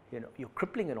 You know, you're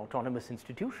crippling an autonomous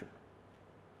institution.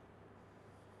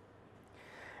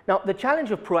 Now, the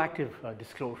challenge of proactive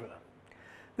disclosure.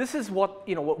 This is what,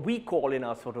 you know, what we call in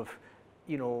our sort of,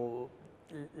 you know,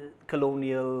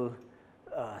 colonial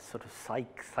sort of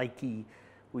psyche.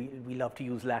 We love to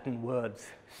use Latin words,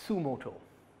 suo motu.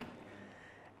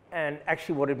 And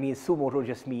actually, what it means, suo motu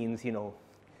just means, you know,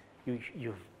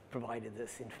 you've provided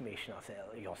this information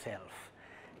yourself.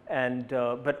 And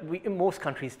but in most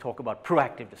countries talk about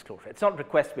proactive disclosure. It's not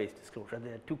request-based disclosure.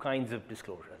 There are two kinds of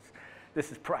disclosures.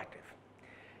 This is proactive.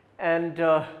 And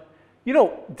you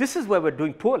know, this is where we're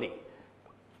doing poorly.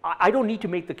 I don't need to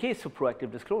make the case for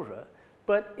proactive disclosure,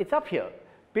 but it's up here.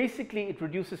 Basically, it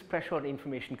reduces pressure on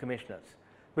information commissioners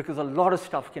because a lot of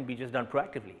stuff can be just done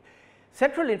proactively.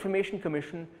 Central Information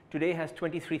Commission today has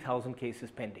 23,000 cases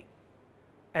pending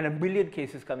and 1 million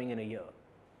cases coming in a year.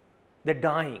 They're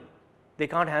dying. They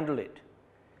can't handle it.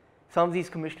 Some of these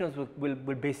commissioners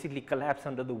will basically collapse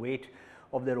under the weight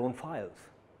of their own files,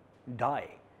 die.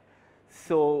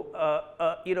 So,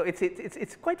 you know,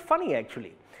 it's quite funny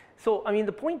actually. So, I mean,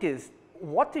 the point is,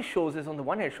 what this shows is, on the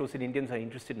one hand, it shows that Indians are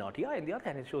interested in RTI, and the other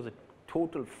hand, it shows a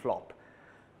total flop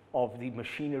of the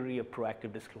machinery of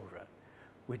proactive disclosure.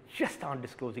 We just aren't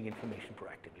disclosing information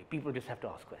proactively. People just have to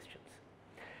ask questions.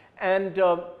 And,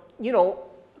 you know,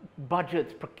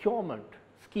 budgets, procurement,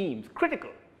 schemes,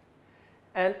 critical.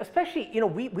 And especially, you know,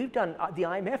 we've done, the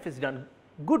IMF has done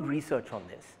good research on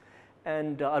this.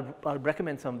 And I'll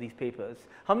recommend some of these papers.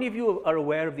 How many of you are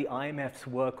aware of the IMF's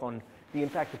work on the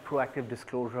impact of proactive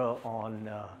disclosure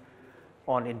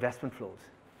on investment flows?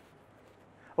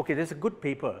 Okay, there's a good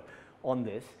paper on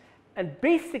this. And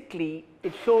basically,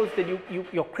 it shows that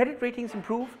your credit ratings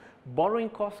improve, borrowing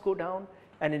costs go down,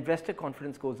 and investor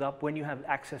confidence goes up when you have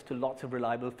access to lots of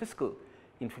reliable fiscal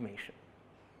information.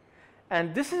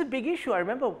 And this is a big issue. I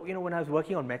remember, you know, when I was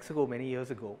working on Mexico many years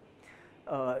ago,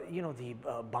 you know, the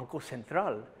Banco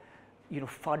Central, you know,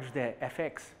 fudged their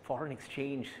FX, foreign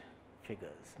exchange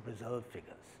figures, reserve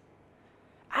figures.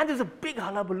 And there's a big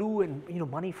hullabaloo, and, you know,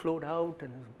 money flowed out,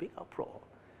 and there's a big uproar.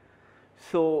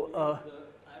 So, the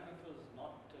IMF was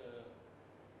not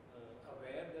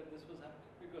aware that this was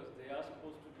happening, because they are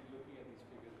supposed to be looking at these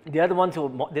figures. they are the ones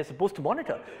who they're supposed to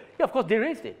monitor. Yeah, of course, they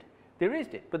raised it. They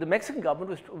raised it. But the Mexican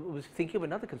government was thinking of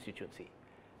another constituency.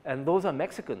 And those are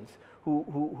Mexicans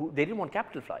who they didn't want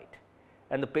capital flight.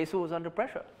 And the peso was under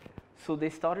pressure. So they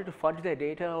started to fudge their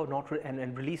data or not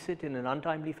and release it in an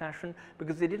untimely fashion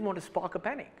because they didn't want to spark a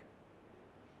panic.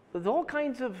 So there's all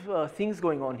kinds of things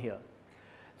going on here.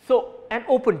 So, and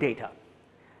open data.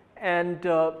 And,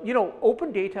 you know,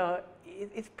 open data,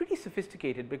 it's pretty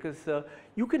sophisticated because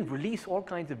you can release all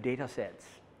kinds of data sets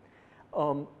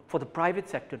for the private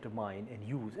sector to mine and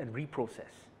use and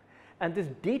reprocess. And this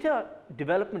data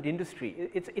development industry,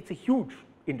 it's a huge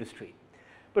industry.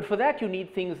 But for that, you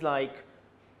need things like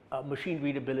machine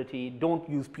readability, don't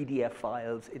use PDF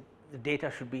files, the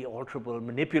data should be alterable,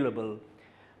 manipulable,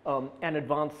 and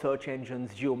advanced search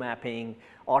engines, geomapping,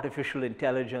 artificial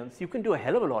intelligence. You can do a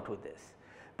hell of a lot with this.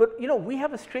 But, you know, we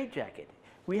have a straitjacket.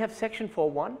 We have section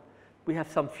 4.1, we have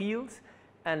some fields,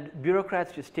 and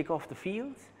bureaucrats just tick off the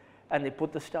fields, and they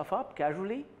put the stuff up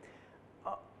casually.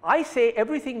 I say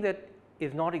everything that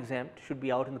is not exempt should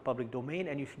be out in the public domain,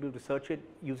 and you should be able to search it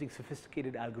using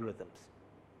sophisticated algorithms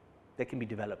that can be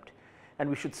developed. And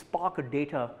we should spark a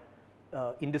data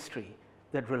industry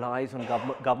that relies on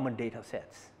government data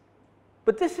sets.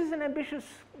 But this is an ambitious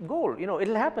goal. You know,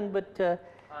 it'll happen, but and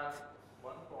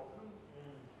one problem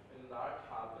in that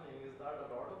happening is that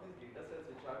a lot of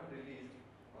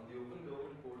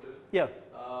Yeah.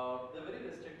 They're very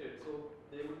restricted. So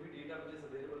there would be data which is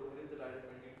available only in the line of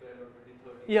 2012 or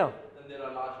 2013. Yeah. Then there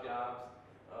are large gaps,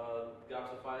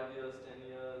 gaps of 5 years, 10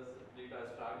 years, data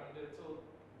is fragmented. So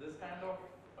this kind of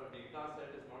a data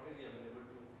set is not really amenable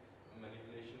to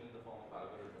manipulation in the form of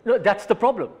algorithms. No, that's the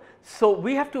problem. So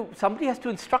we have to, somebody has to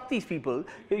instruct these people,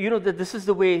 that this is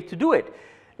the way to do it.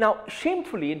 Now,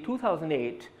 shamefully, in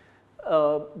 2008,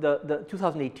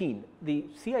 2018, the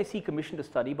CIC commissioned a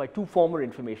study by two former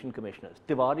information commissioners,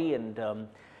 Tiwari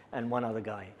and one other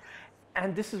guy.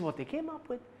 And this is what they came up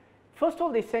with. First of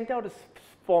all, they sent out a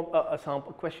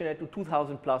sample questionnaire to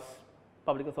 2,000 plus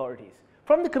public authorities.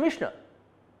 From the commissioner,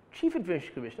 chief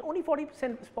information commissioner, only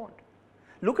 40% respond.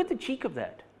 Look at the cheek of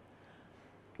that.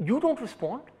 You don't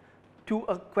respond to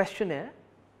a questionnaire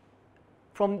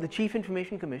from the chief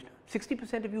information commissioner.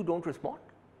 60% of you don't respond.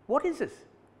 What is this?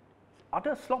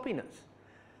 Utter sloppiness.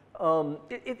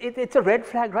 It's a red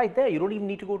flag right there. You don't even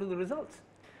need to go to the results.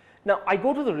 Now, I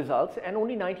go to the results and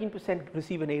only 19%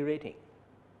 receive an A rating.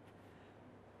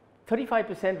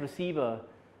 35% receive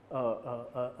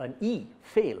an E,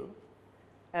 fail,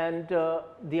 and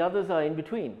the others are in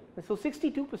between. And so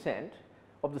 62%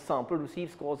 of the sample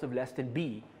receive scores of less than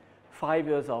B 5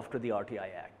 years after the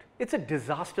RTI Act. It's a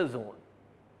disaster zone.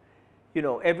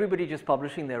 Everybody just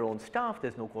publishing their own stuff,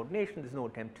 there's no coordination, there's no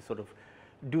attempt to sort of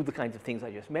do the kinds of things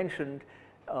I just mentioned,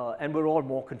 and we're all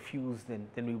more confused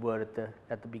than we were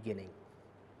at the beginning.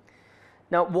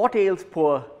 Now, what ails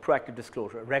poor proactive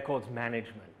disclosure? Records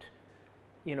management.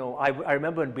 I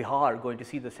remember in Bihar going to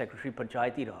see the Secretary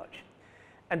Panchayati Raj,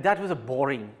 and that was a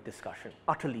boring discussion,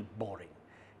 utterly boring.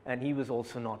 And he was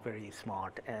also not very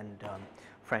smart, and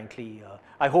frankly,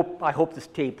 I hope this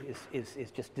tape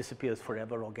is just disappears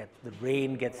forever, or the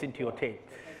rain gets into your tape.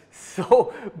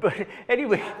 So, but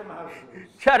anyway,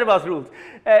 Chatham House rules.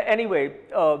 Anyway,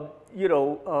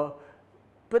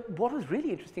 but what was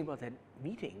really interesting about that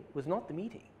meeting was not the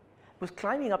meeting, it was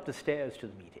climbing up the stairs to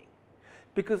the meeting,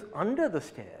 because under the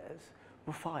stairs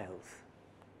were files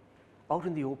out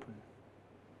in the open,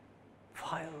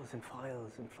 files and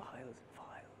files and files and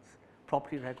files,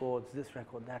 property records, this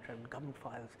record, that record, government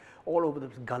files, all over the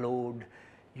gallowed,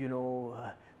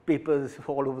 papers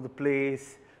all over the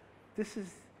place. This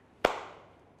is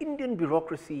Indian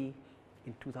bureaucracy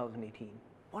in 2018.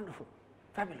 Wonderful,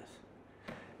 fabulous.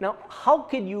 Now, how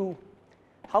can you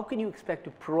expect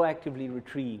to proactively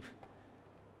retrieve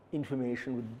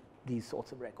information with these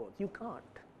sorts of records? You can't.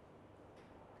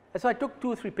 And so I took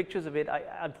 2 or 3 pictures of it.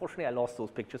 Unfortunately, I lost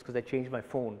those pictures because I changed my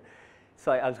phone.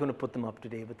 So I was going to put them up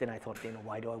today, but then I thought,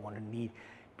 why do I want to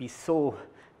be so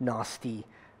nasty?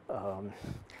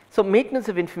 So maintenance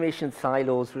of information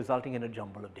silos resulting in a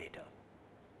jumble of data.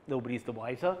 Nobody's the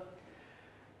wiser.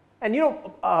 And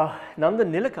Nandan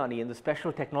Nilekani in the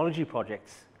Special Technology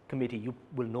Projects Committee, you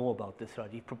will know about this,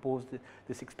 Rajiv, proposed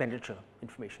this expenditure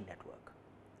information network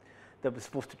that was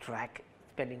supposed to track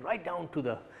spending right down to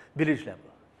the village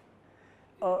level.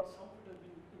 Some of it has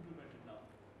been implemented now.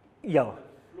 Yeah. The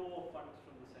flow of funds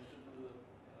from the center to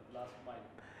the last mile.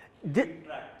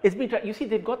 It's been tracked. You see,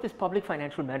 they've got this public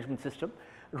financial management system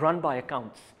run by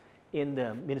accounts in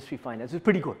the Ministry of Finance. It's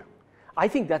pretty good. I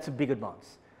think that's a big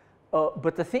advance.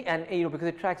 But the thing, and because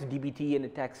it tracks DBT and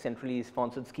it tracks centrally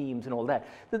sponsored schemes and all that.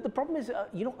 The problem is,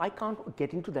 I can't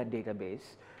get into that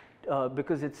database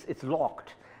because it's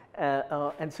locked,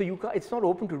 and so it's not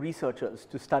open to researchers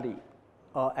to study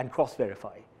and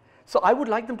cross-verify. So I would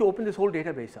like them to open this whole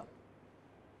database up,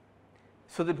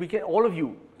 so that all of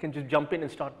you can just jump in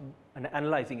and start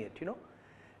analyzing it,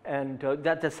 and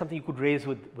that's something you could raise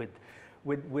with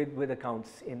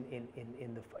accounts in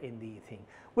the thing.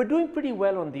 We're doing pretty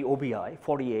well on the OBI,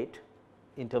 48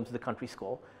 in terms of the country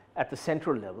score at the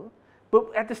central level, but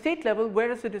at the state level,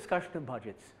 where is the discussion of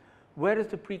budgets? Where is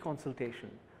the pre-consultation?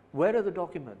 Where are the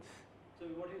documents? So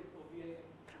what is OBI?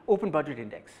 Open Budget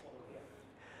Index.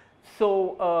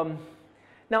 So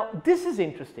now this is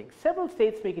interesting. Several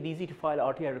states make it easy to file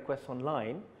RTI requests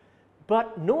online,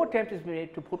 but no attempt is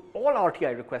made to put all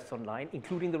RTI requests online,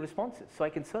 including the responses, so I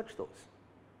can search those.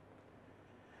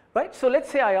 Right? So let's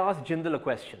say I ask Jindal a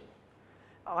question.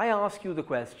 I ask you the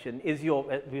question, we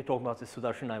were talking about this,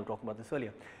 Sudarshan and I were talking about this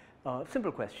earlier.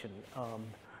 Simple question,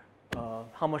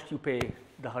 how much do you pay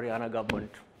the Haryana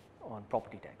government on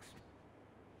property tax?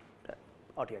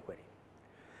 RTI query.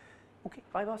 Okay,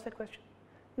 I've asked that question.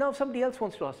 Now somebody else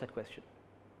wants to ask that question.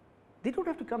 They don't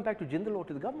have to come back to Jindal or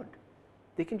to the government.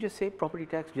 They can just say property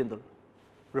tax Jindal.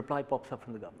 Reply pops up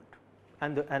from the government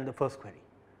and the first query.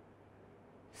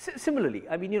 Similarly,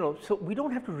 so we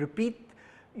don't have to repeat,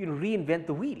 reinvent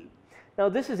the wheel. Now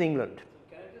this is England. So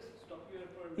can I just stop you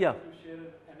for a Yeah. minute to share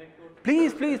an anecdote?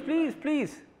 Please, please, please,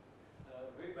 please.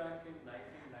 back in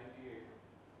 1998,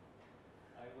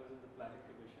 I was in the Planning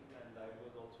Commission and I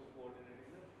was also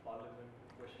coordinating the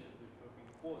parliamentary questions which were being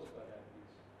posed by the MPs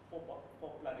for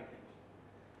Planning Commission.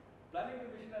 Planning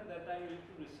Commission at that time used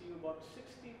to receive about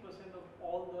 60% of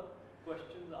all the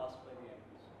questions asked by the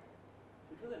MPs.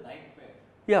 It was a nightmare.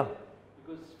 Yeah.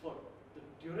 Because for the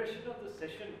duration of the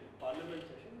session, Parliament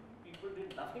session, people did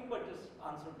nothing but just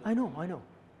answer the I know, I know.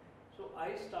 So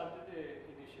I started an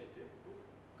initiative to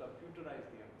computerize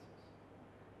the answers.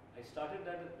 I started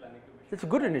that at Planning Commission. It's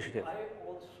a good initiative. I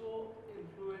also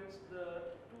influenced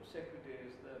the two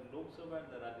secretaries, the Lok Sabha and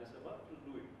the Rajya Sabha, to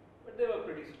do it. But they were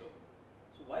pretty slow.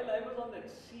 So while I was on that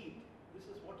seat, this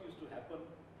is what used to happen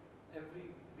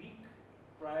every week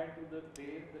prior to the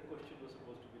day the question was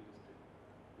supposed to be listed.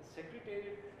 The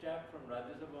secretariat chap from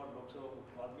Rajya Sabha or Lok Sabha would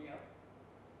call me up.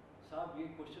 Saab, ye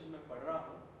question मैं पढ़ रहा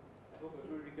हूँ. I hope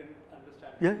everybody can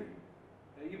understand. Yeah.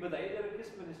 ये बताइए जरा किस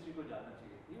ministry को जाना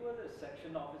चाहिए. He was a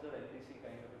section officer, LDC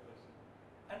kind of a person.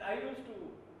 And I used to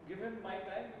give him my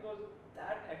time because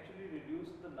that actually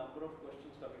reduced the number of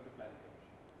questions coming to Planning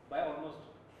Commission by almost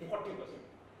 40%.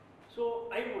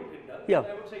 So I would hit that. Yeah.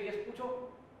 I would say, yes,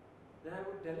 pucho. Then I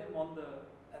would tell him on the,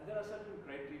 and there are certain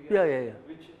criteria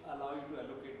which allow you to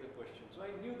allocate the question. So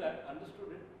I knew that,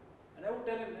 understood it. And I would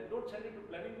tell him, don't send it to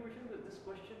Planning Commission because this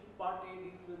question part A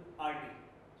deals with RD.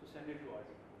 So send it to RD.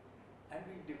 And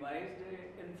we devised an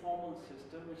informal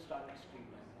system which started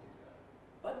streamlining it.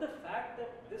 But the fact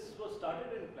that this was started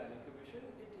in Planning Commission,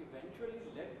 it eventually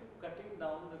led to cutting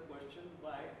down the question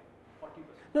by 40%.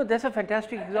 No, that's a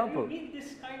fantastic example. And you need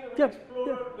this kind of Yeah,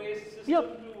 explorer-based system yeah. to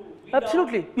weed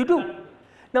Absolutely, out you do. that.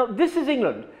 Now, this is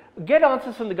England. Get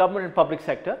answers from the government and public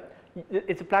sector.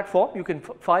 It's a platform. You can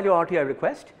file your RTI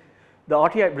request. The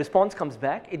RTI response comes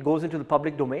back. It goes into the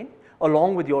public domain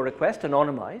along with your request,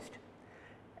 anonymized.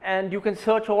 And you can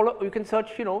search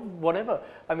you know, whatever.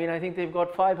 I mean, I think they've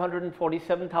got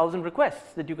 547,000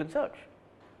 requests that you can search.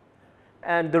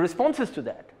 And the responses to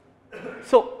that.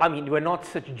 So, I mean, we're not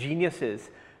such geniuses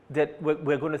that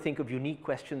we're going to think of unique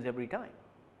questions every time.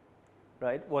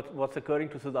 Right? What's occurring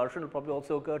to Sudarshan will probably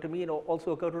also occur to me and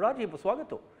also occur to Rajiv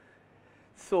Swagato.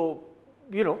 So,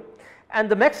 you know, and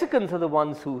the Mexicans are the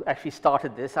ones who actually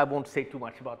started this. I won't say too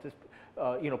much about this.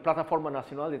 You know, Plataforma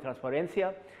Nacional de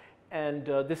Transparencia. And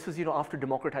this is, you know, after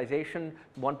democratization,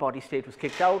 one-party state was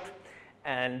kicked out,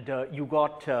 and you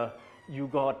got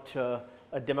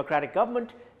a democratic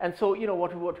government. And so, you know,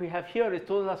 what we have here is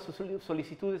todas las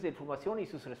solicitudes de información y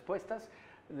sus respuestas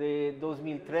de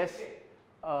 2003.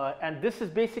 And this is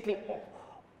basically.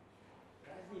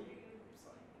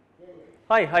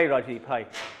 Hi, Rajiv. Hi.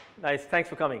 Nice. Thanks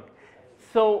for coming.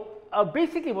 So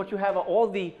basically, what you have are all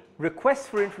the requests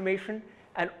for information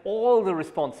and all the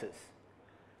responses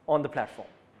on the platform,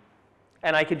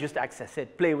 and I can just access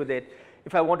it, play with it.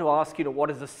 If I want to ask, you know, what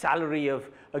is the salary of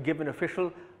a given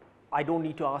official, I don't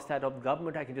need to ask that of the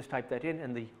government. I can just type that in,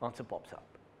 and the answer pops up.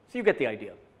 So you get the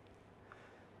idea.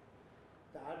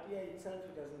 The RTI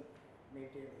itself doesn't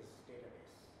maintain this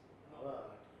database.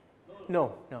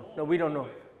 No, we don't know.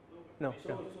 No.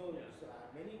 So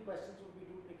many questions would be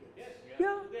duplicates. Yes.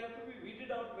 Yeah. So they have to be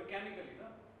weeded out mechanically, no?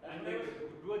 And they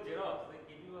do a Xerox, they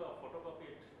give you a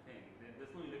photocopy thing. There's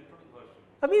no electronic version.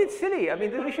 I mean, it's silly. I mean,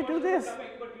 we should do this.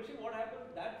 But you see what happens,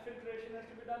 that filtration has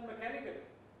to be done mechanically.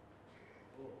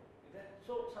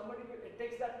 So it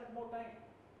takes that much more time.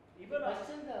 Even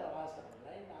questions are asked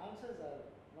online, answers are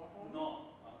not online. No,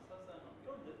 answers are not.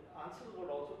 No, the answers would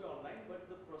also be online, but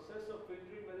the process of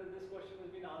filtering whether this question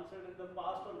has been answered in the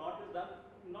past or not is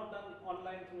not done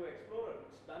online through Explorer.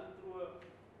 It's done through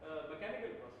a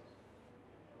mechanical process.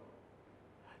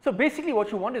 So basically,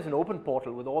 what you want is an open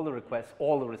portal with all the requests,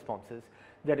 all the responses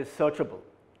that is searchable,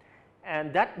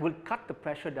 and that will cut the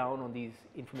pressure down on these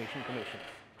information commissions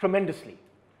tremendously.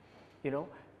 You know,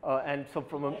 and so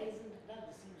from a. Why isn't it done?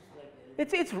 This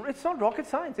seems like It's not rocket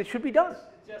science. It should be done.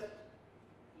 It's just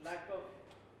lack of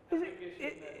Is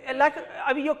application.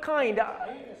 I mean, you're kind.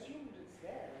 I assumed it's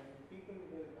there. I mean, people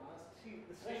will ask See,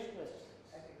 the fresh same, questions.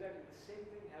 exactly, the same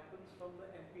thing happens from the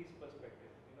MP's perspective.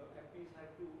 You know, MPs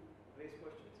have to raise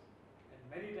questions, and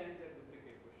many times they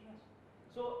duplicate questions.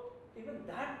 So even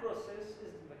that process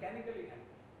is mechanically handled.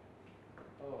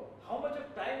 Oh. How much of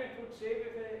time it would save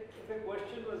if a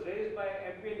question was raised by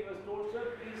an MP and he was told, sir,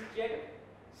 please check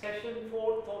session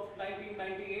 4th of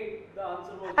 1998, the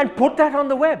answer was. And put that on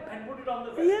the web. And put it on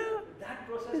the web. Yeah. That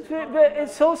process It's, is not done.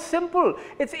 it's so simple.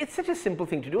 It's such a simple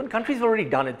thing to do, and countries have already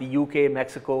done it. The UK,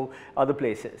 Mexico, other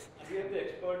places. We have the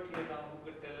expert here now who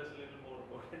could tell us a little more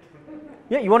about it.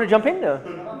 Yeah, you want to jump in?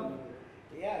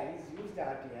 Yeah, he's used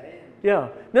RTI. And Yeah.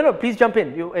 No, please jump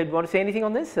in. You want to say anything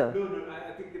on this? No,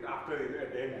 I think that after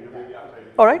at the end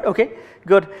All right, okay,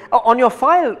 good. On your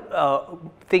file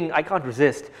thing, I can't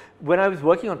resist. When I was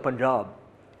working on Punjab,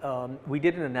 we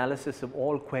did an analysis of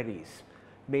all queries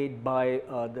made by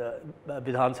the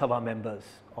Vidhan Sabha members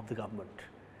of the government.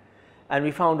 And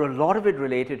we found a lot of it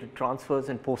related to transfers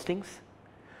and postings,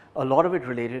 a lot of it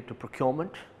related to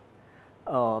procurement.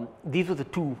 These were the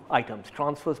two items,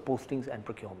 transfers, postings, and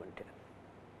procurement.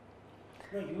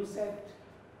 No, you said,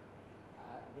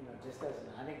 just as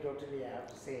anecdotally, I have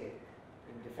to say,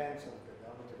 in defense of the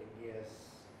government of India's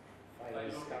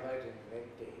files covered in red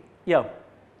tape, Yeah.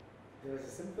 there was a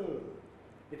simple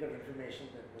bit of information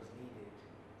that was needed,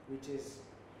 which is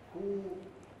who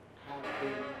have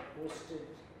been posted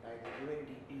by the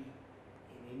UNDP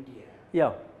in India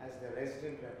Yeah. as the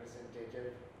resident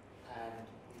representative and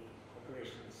the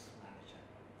operations manager.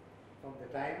 From the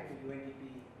time the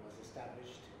UNDP was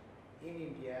established in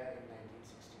India in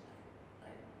 1969,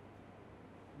 right?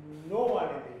 No one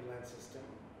in the UN system,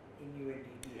 in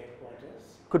UNDP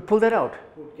headquarters, Could pull that out.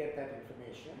 could get that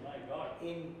information. My God.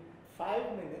 In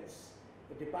 5 minutes,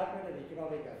 the Department of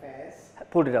Economic Affairs,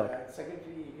 Pulled it out.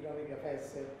 Secretary Economic Affairs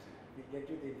said, we get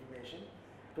you the information,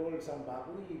 told some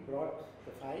Babu, he brought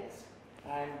the files,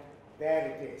 and there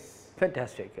it is.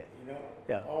 Fantastic.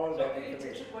 Yeah. All So that it's a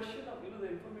information. question of, the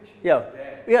information Yeah. is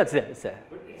there. Yeah, it's there. It's there.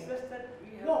 But it's just that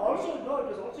we have. No, it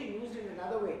was also used in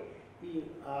another way. The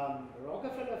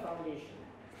Rockefeller Foundation,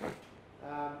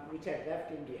 which had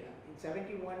left India, in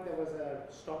 71 there was a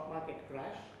stock market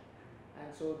crash,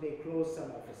 and so they closed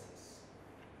some offices.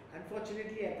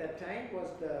 Unfortunately, at that time was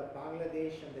the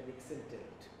Bangladesh and the Nixon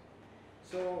tilt.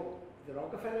 So the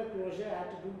Rockefeller closure had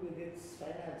to do with its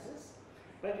finances,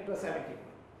 but it was 71.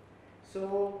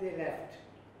 So they left,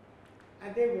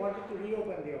 and they wanted to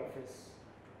reopen the office.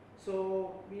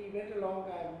 So we went along,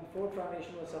 and Ford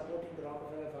Foundation was supporting the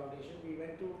Rockefeller Foundation. We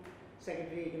went to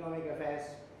Secretary Economic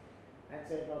Affairs and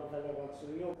said Rockefeller wants to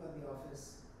reopen the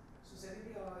office. So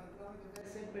Secretary Economic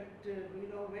Affairs said, but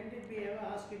when did we ever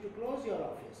ask you to close your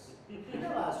office? We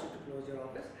never asked you to close your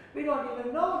office. We don't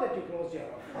even know that you closed your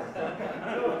office.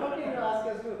 So how can you ask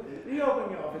us to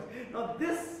reopen your office? Now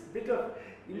this bit of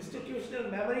institutional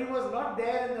memory was not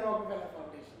there in the Rockefeller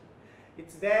Foundation.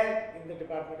 It's there in the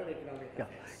Department of Economic Affairs.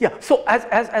 Yeah. So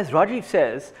as Rajiv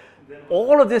says,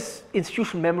 all of this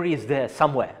institutional memory is there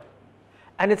somewhere.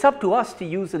 And it's up to us to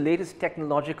use the latest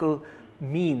technological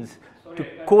means to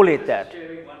collate that.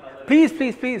 Please.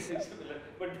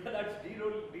 But that's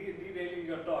derailing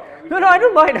your talk. No, I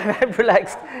don't mind. I'm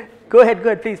relaxed. Go ahead,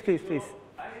 please. So, when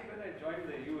I joined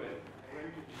the UN, I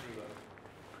went to Geneva.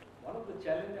 One of the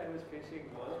challenges I was facing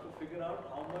was to figure out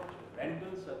how much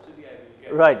rental subsidy I will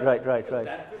get. Right.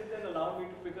 That will then allow me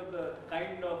to pick up the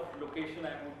kind of location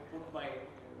I would put my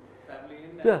family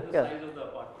in and the size of the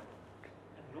apartment.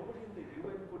 And nobody in the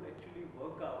UN could actually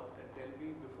work out and tell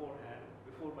me beforehand,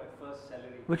 before my first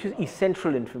salary. Which is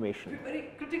essential information.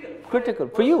 Very critical. Critical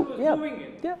for you. Who's Yeah. doing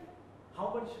it. Yeah. How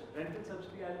much rental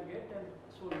subsidy I will get, and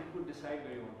so you could decide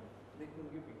where you want. They could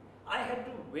give me. I had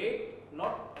to wait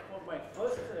not for my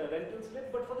first rental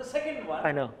slip, but for the second one.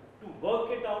 I know. To work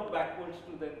it out backwards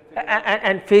to then.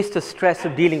 And face the stress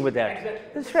of dealing with that. Exactly.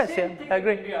 The stress, Same yeah, thing I in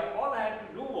agree. India. All I had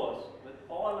to do was, with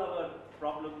all our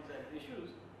problems and issues,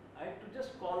 I had to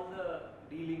just call the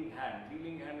dealing hand.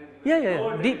 Dealing hand is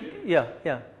lower division. Yeah.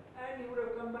 And he would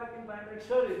have come back in 5 minutes,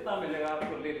 sir, itna milega,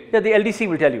 aapko le lijiye. Yeah, the LDC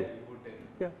will tell you. He would tell you.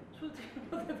 Yeah.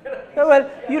 So there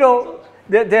are Yeah, well,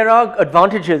 there are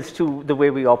advantages to the way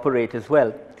we operate as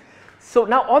well. So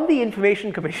now on the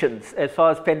information commissions, as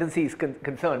far as pendency is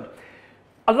concerned,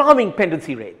 alarming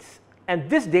pendency rates. And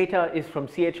this data is from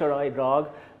CHRI, DRAG,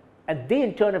 and they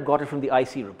in turn have got it from the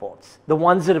IC reports, the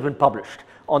ones that have been published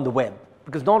on the web,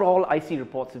 because not all IC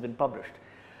reports have been published.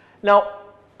 Now,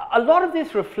 a lot of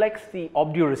this reflects the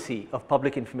obduracy of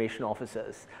public information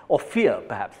officers, or fear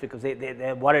perhaps, because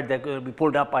they're worried they're going to be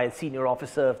pulled up by a senior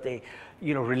officer if they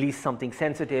release something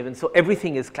sensitive, and so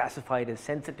everything is classified as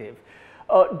sensitive.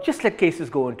 Just let cases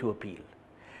go into appeal.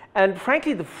 And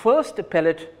frankly, the first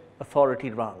appellate authority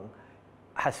rung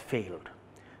has failed.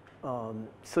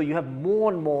 So you have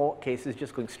more and more cases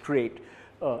just going straight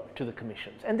to the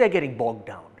commissions, and they're getting bogged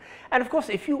down. And of course,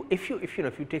 if you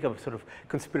take a sort of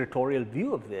conspiratorial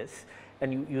view of this,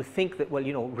 and you think that, well,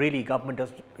 really government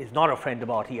is not a friend of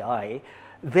RTI,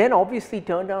 then obviously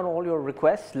turn down all your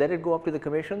requests, let it go up to the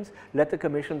commissions, let the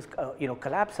commissions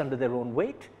collapse under their own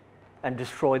weight, and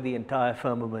destroy the entire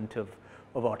firmament of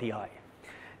RTI.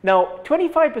 Now,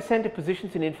 25% of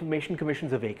positions in information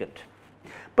commissions are vacant.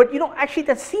 But actually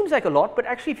that seems like a lot, but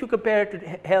actually if you compare it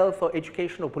to health or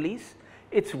education or police,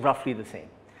 it's roughly the same.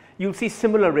 You'll see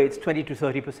similar rates, 20 to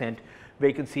 30%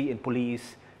 vacancy in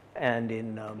police and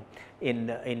in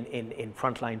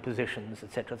frontline positions,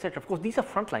 et cetera, et cetera. Of course, these are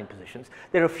frontline positions.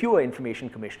 There are fewer information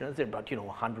commissioners. There are about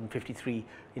 153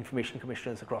 information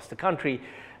commissioners across the country.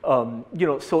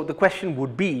 So the question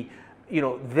would be,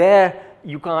 there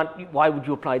you can't. Why would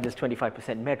you apply this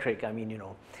 25% metric? I mean,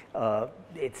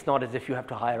 it's not as if you have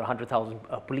to hire 100,000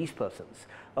 police persons,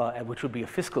 which would be a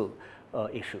fiscal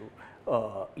issue.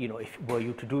 If were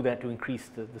you to do that to increase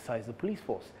the size of the police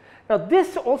force. Now,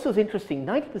 this also is interesting.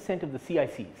 90% of the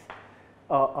CICs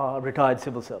are retired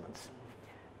civil servants,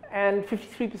 and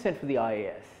 53% for the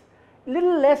IAS.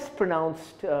 Little less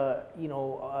pronounced,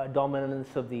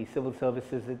 dominance of the civil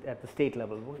services at the state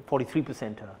level.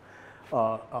 43%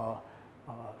 are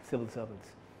civil servants.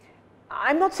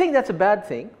 I'm not saying that's a bad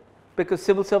thing, because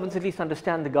civil servants at least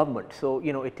understand the government. So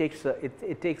it takes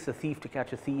a thief to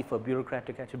catch a thief, or a bureaucrat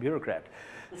to catch a bureaucrat.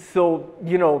 So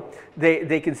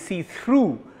they can see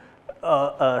through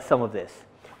some of this.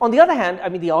 On the other hand, I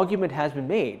mean, the argument has been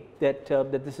made that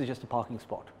that this is just a parking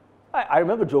spot. I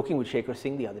remember joking with Shekhar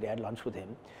Singh the other day. I had lunch with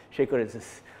him. Shekhar is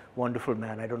this wonderful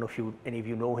man. I don't know if any of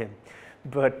you know him.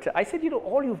 But I said,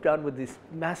 all you've done with these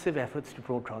massive efforts to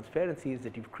promote transparency is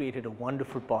that you've created a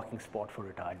wonderful parking spot for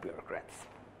retired bureaucrats.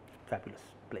 Fabulous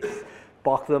place.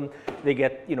 Park them. They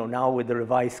get, now with the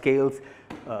revised scales,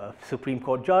 Supreme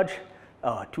Court judge,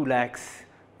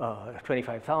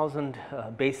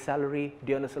 2,25,000 base salary,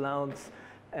 dearness allowance,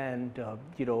 and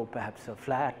perhaps a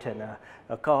flat and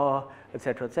a car,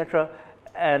 etc., etc.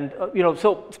 And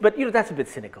but that's a bit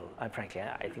cynical. Frankly,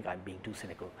 I think I'm being too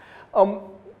cynical.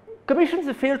 Commissions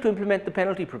have failed to implement the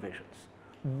penalty provisions.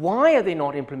 Why are they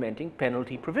not implementing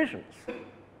penalty provisions?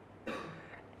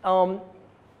 There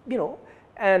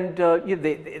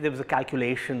was a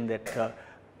calculation that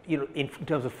in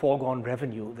terms of foregone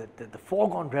revenue, that the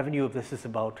foregone revenue of this is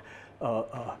about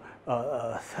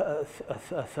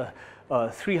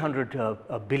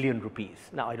 300 billion rupees.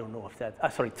 Now I don't know if that,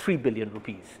 3 billion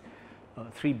rupees.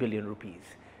 3 billion rupees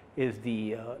is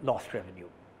the lost revenue.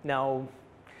 Now,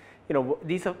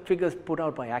 these are figures put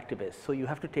out by activists, so you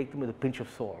have to take them with a pinch of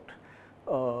salt.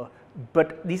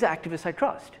 But these are activists I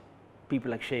trust.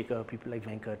 People like Shekhar, people like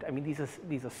Venkat. I mean, these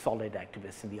are solid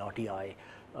activists in the RTI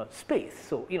space.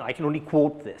 So I can only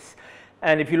quote this.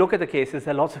 And if you look at the cases,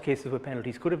 there are lots of cases where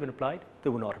penalties could have been applied, they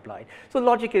were not applied. So the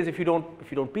logic is if you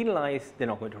don't penalize, they're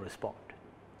not going to respond.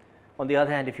 On the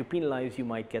other hand, if you penalize, you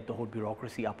might get the whole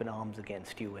bureaucracy up in arms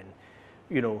against you, and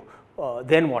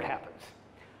then what happens?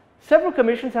 Several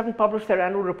commissions haven't published their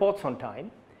annual reports on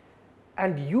time,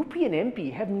 and UP and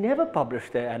MP have never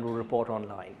published their annual report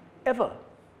online, ever.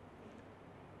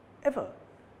 Ever.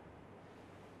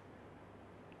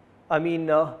 I mean,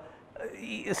 so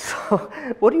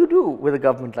what do you do with a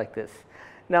government like this?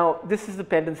 Now, this is the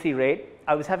pendency rate.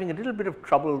 I was having a little bit of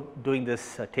trouble doing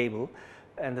this table,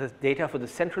 and the data for the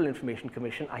Central Information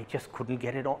Commission, I just couldn't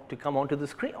get it to come onto the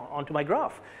screen, onto my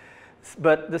graph.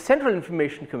 But the Central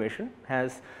Information Commission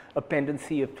has a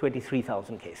pendency of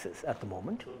 23,000 cases at the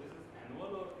moment. So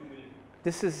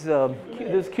this is annual or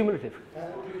cumulative? This is cumulative.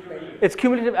 It's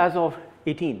cumulative as of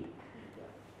 18.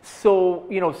 So,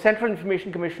 Central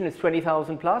Information Commission is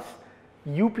 20,000 plus,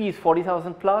 UP is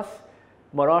 40,000 plus,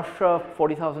 Maharashtra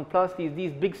 40,000 plus.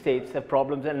 These big states have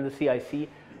problems, and in the CIC,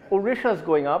 Odisha is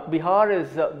going up. Bihar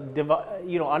is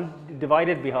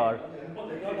undivided Bihar.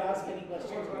 They don't ask any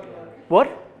questions. What?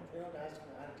 They don't ask.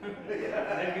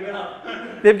 They've given up.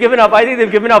 They've given up. I think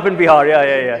they've given up in Bihar.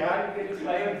 Yeah. It's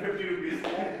like 50 rupees. It's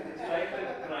like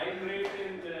the crime rate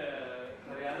in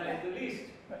Haryana is the least.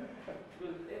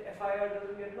 Because FIR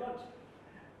doesn't get lodged.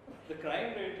 The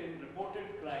crime rate in reported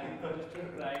crime,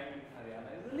 registered crime in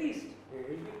Haryana is the least.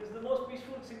 It is the most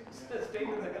peaceful state in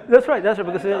the country. That's right.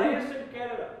 Because the highest in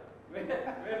Kerala, where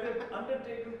they've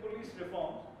undertaken police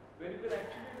reforms, where you can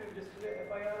actually register a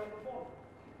FIR on the phone.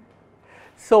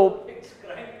 So, It's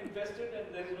crime infested and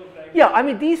there is no crime. yeah, I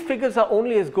mean, these figures are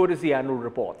only as good as the annual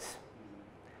reports.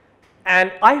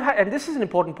 And this is an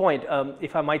important point,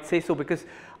 if I might say so, because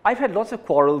I've had lots of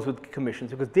quarrels with commissions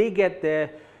because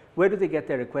where do they get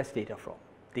their request data from?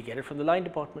 They get it from the line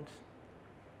departments.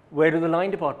 Where do the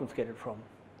line departments get it from?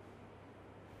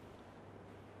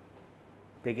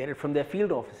 They get it from their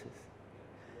field offices.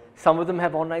 Some of them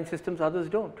have online systems, others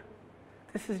don't.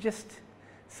 This is just,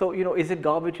 so is it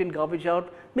garbage in, garbage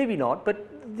out? Maybe not,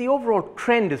 but the overall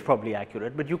trend is probably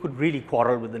accurate, but you could really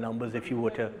quarrel with the numbers if you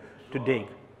were to dig.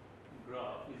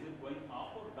 Graph, is it going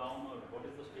up or down, or what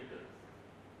is the status?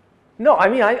 No, I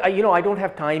mean, I don't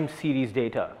have time series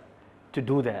data to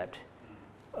do that.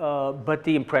 But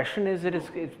the impression is that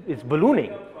it's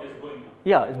ballooning. It's going up.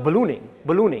 Yeah, it's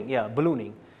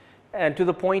ballooning. And to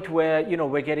the point where, you know,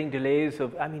 we're getting delays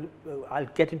of, I mean, I'll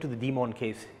get into the Demon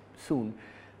case soon,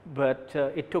 but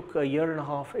it took a year and a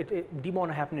half. Demon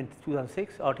happened in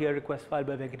 2006, RTI request filed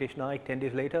by Venkatesh Naik, 10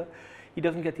 days later. He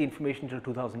doesn't get the information until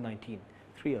 2019,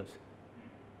 3 years.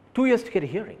 2 years to get a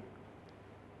hearing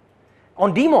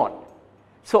on Demon.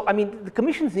 So, I mean, the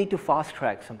commissions need to fast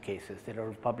track some cases that are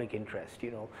of public interest,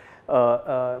 you know,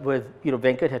 with, you know,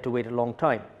 Venkat had to wait a long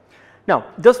time. Now,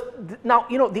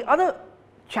 you know, the other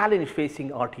challenge facing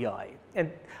RTI,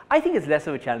 and I think it's less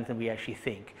of a challenge than we actually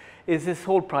think, is this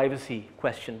whole privacy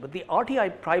question. But the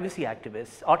RTI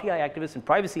activists and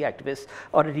privacy activists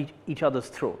are at each other's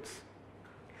throats.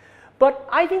 But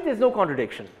I think there's no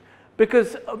contradiction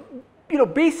because, you know,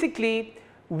 basically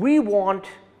we want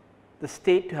the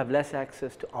state to have less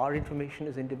access to our information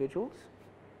as individuals,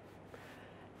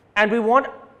 and we want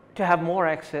to have more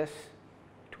access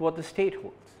to what the state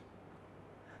holds.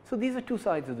 So these are two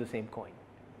sides of the same coin,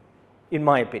 in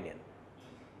my opinion,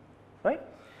 right?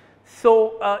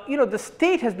 So, you know, the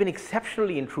state has been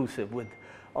exceptionally intrusive with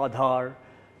Aadhaar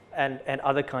and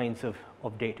other kinds of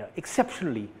data,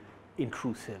 exceptionally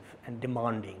intrusive and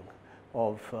demanding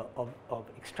of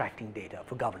extracting data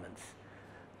for governance.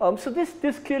 So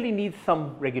this clearly needs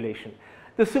some regulation.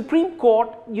 The Supreme Court,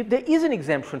 there is an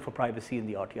exemption for privacy in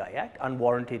the RTI Act,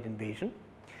 unwarranted invasion,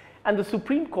 and the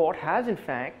Supreme Court has in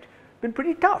fact been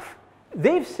pretty tough.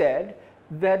 They've said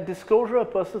that disclosure of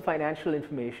personal financial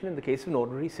information in the case of an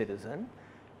ordinary citizen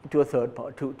to a third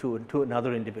party, to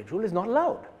another individual is not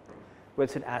allowed, whether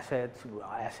it's an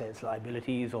assets,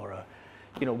 liabilities, or a,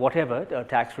 you know, whatever, a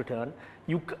tax return.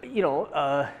 You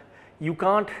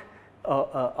can't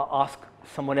ask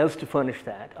someone else to furnish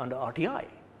that under RTI.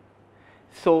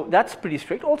 So that's pretty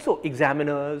strict. Also,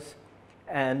 examiners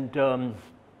and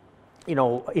you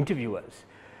know, interviewers.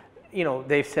 You know,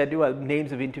 they've said, well,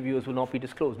 names of interviewers will not be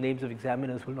disclosed, names of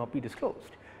examiners will not be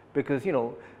disclosed, because, you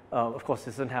know, of course,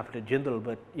 this doesn't happen to Jindal,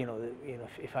 but you know,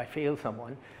 if I fail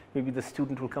someone, maybe the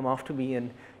student will come after me and,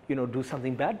 you know, do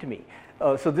something bad to me.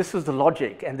 So this was the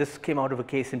logic, and this came out of a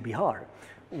case in Bihar,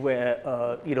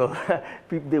 where you know,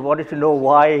 they wanted to know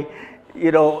why,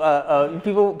 you know,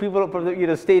 people from the, you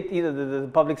know, state, you know, the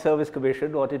Public Service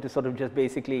Commission wanted to sort of just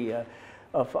basically, you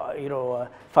know,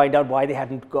 find out why they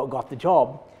hadn't got the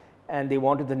job. And they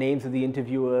wanted the names of the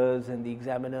interviewers and the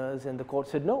examiners, and the court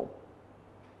said no.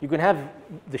 You can have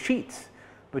the sheets,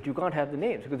 but you can't have the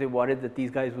names, because they worried that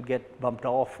these guys would get bumped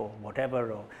off or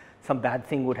whatever, or some bad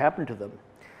thing would happen to them.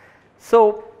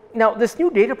 So now this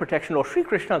new data protection or Sri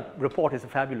Krishna report is a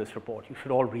fabulous report. You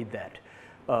should all read that.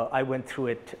 I went through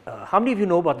it. How many of you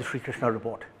know about the Sri Krishna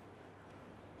report?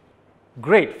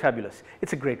 Great, fabulous.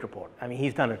 It's a great report. I mean,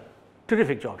 he's done a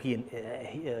terrific job, he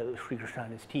and Sri Krishna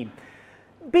and his team.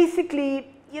 Basically,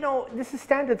 you know, this is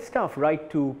standard stuff: right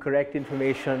to correct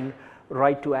information,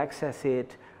 right to access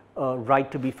it,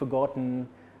 right to be forgotten,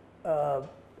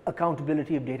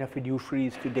 accountability of data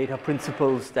fiduciaries to data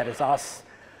principals, that is us,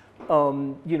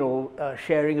 you know,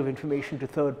 sharing of information to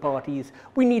third parties.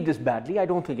 We need this badly. I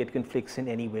don't think it conflicts in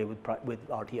any way with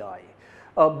RTI.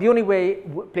 The only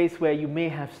place where you may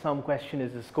have some question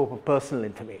is the scope of personal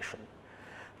information.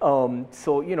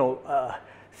 So, you know,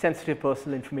 sensitive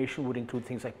personal information would include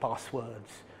things like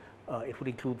passwords. It would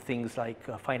include things like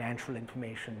financial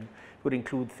information. It would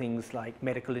include things like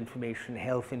medical information,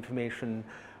 health information.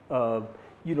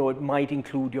 You know, it might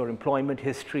include your employment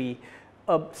history.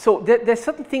 So there's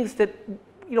certain things that,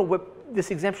 you know, where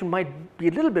this exemption might be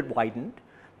a little bit widened,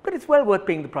 but it's well worth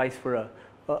paying the price for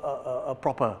a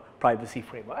proper privacy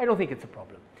framework. I don't think it's a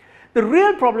problem. The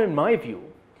real problem, in my view,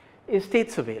 is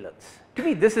state surveillance. To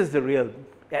me, this is the real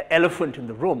elephant in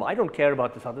the room. I don't care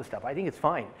about this other stuff. I think it's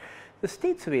fine. The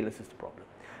state surveillance is the problem.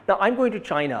 Now, I'm going to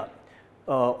China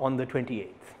on the 28th.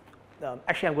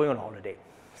 Actually, I'm going on holiday.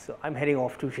 So I'm heading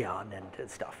off to Xi'an and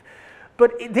stuff.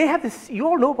 But they have this, you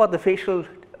all know about the facial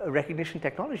recognition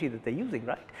technology that they're using,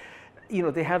 right? You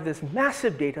know, they have this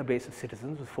massive database of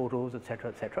citizens with photos, et cetera,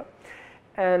 et cetera.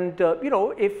 And, you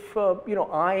know, if, you know,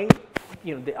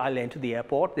 I'll enter the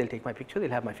airport, they'll take my picture, they'll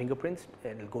have my fingerprints,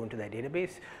 and it'll go into their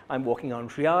database. I'm walking on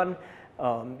Xi'an,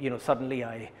 you know, suddenly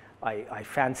I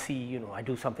fancy, you know, I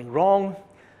do something wrong.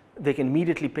 They can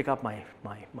immediately pick up my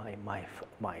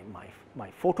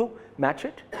photo, match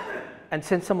it, and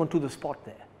send someone to the spot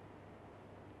there.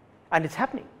 And it's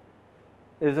happening.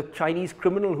 There's a Chinese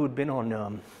criminal who'd been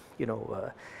on, you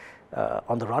know,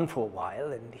 on the run for a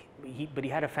while, and but he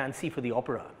had a fancy for the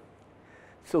opera.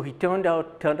 So he turned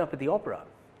up at the opera,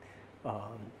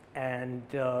 and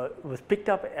was picked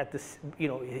up at this. You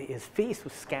know, his face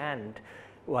was scanned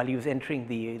while he was entering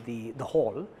the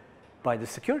hall by the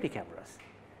security cameras.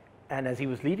 And as he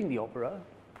was leaving the opera,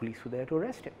 police were there to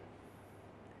arrest him.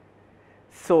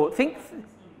 So think. Various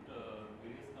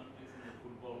countries in the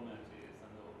football matches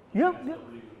and the Yeah,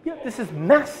 SW. yeah, this is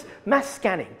mass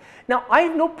scanning. Now, I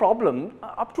have no problem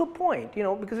up to a point, you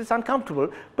know, because it's uncomfortable,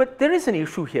 but there is an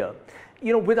issue here.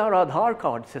 You know, with our Aadhaar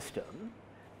card system,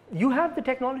 you have the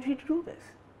technology to do this.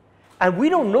 And we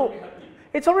don't know.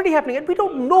 It's already happening, and we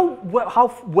don't know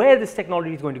where this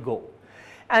technology is going to go.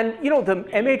 And, you know, the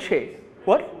MHA,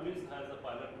 what? Police has a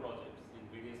pilot project in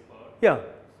various parts. Yeah.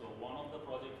 So one of the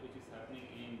projects which is happening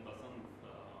in Basant,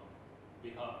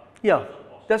 Bihar. Yeah,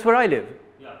 that's where I live.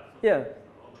 Yeah. So Yeah.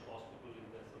 all the posh people in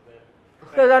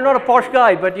there. So I'm not a posh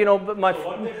guy, but you know,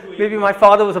 maybe my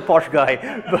father was a posh guy.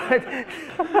 But,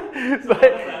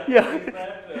 yeah. Is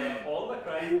that all the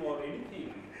crime or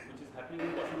anything which is happening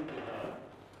in Basant, Bihar,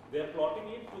 they are plotting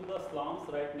it to the slums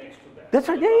right next to that. That's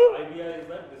right, So yeah, the idea is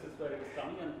that this is where it is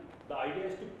coming, and the idea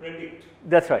is to predict.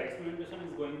 That's right. The experimentation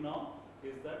is going now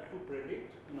is that to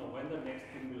predict, you know, when the next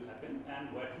thing will happen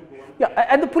and where to go and Yeah,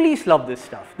 and the police love this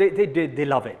stuff. They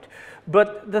love it.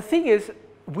 But the thing is,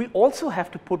 we also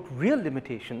have to put real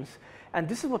limitations, and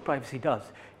this is what privacy does.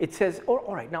 It says, oh,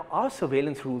 all right, now our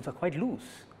surveillance rules are quite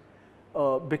loose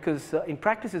because in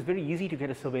practice it's very easy to get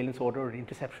a surveillance order or an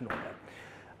interception order.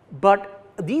 But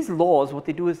these laws, what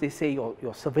they do is they say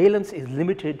your surveillance is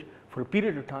limited for a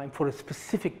period of time for a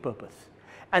specific purpose,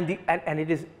 and it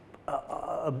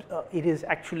is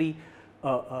actually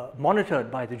monitored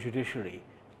by the judiciary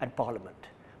and parliament.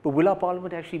 But will our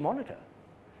parliament actually monitor?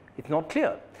 It's not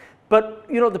clear. But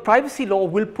you know, the privacy law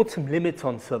will put some limits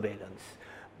on surveillance.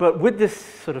 But with this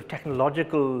sort of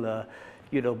technological,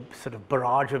 you know, sort of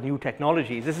barrage of new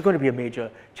technologies, this is going to be a major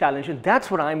challenge, and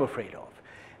that's what I'm afraid of.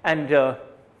 And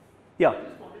yeah.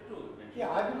 Yeah,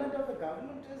 argument of the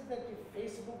government is that if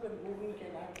Facebook and Google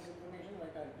can have this information, why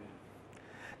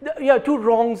can't we? Yeah, two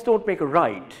wrongs don't make a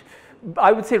right.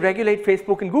 I would say regulate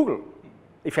Facebook and Google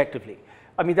effectively.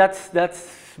 I mean,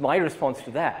 that's my response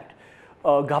to that.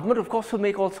 Government, of course, will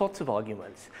make all sorts of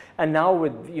arguments. And now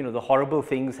with, you know, the horrible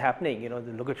things happening, you know,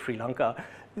 look at Sri Lanka,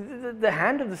 the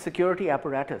hand of the security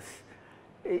apparatus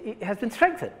it has been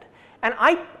strengthened. And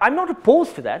I'm not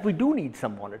opposed to that. We do need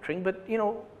some monitoring, but, you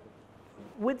know,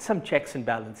 with some checks and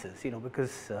balances, you know,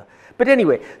 because, but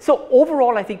anyway, so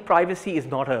overall, I think privacy is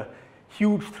not a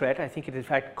huge threat. I think it in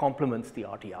fact complements the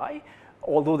RTI,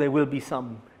 although there will be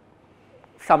some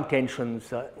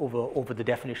tensions over the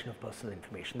definition of personal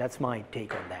information. That's my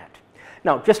take on that.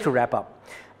 Now, just to wrap up,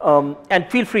 and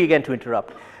feel free again to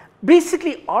interrupt.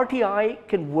 Basically, RTI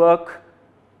can work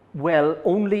well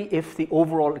only if the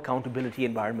overall accountability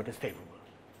environment is favorable.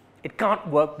 It can't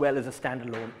work well as a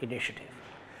standalone initiative.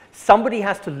 Somebody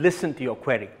has to listen to your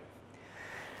query.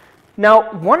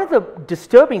 Now, one of the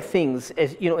disturbing things,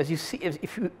 as you know, as you see,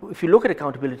 if you look at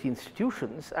accountability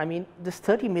institutions, I mean, this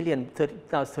 35 million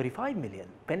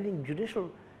pending judicial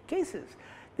cases.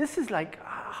 This is like,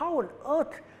 how on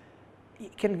earth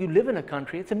can you live in a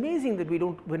country? It's amazing that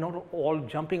we're not all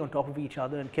jumping on top of each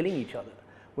other and killing each other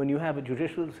when you have a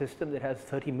judicial system that has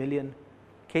 30 million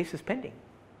cases pending.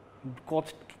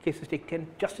 Court cases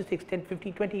justice takes 10,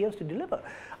 15, 20 years to deliver.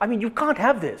 I mean, you can't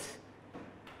have this.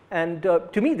 And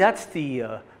to me, that's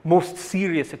the most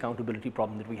serious accountability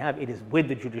problem that we have. It is with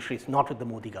the judiciary, it's not with the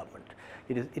Modi government.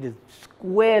 It is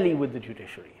squarely with the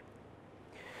judiciary.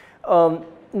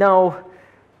 Now,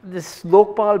 this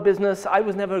Lokpal business, I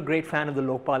was never a great fan of the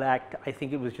Lokpal Act. I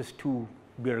think it was just too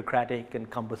bureaucratic and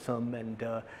cumbersome and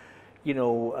you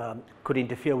know, could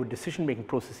interfere with decision-making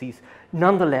processes.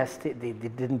 Nonetheless, they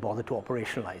didn't bother to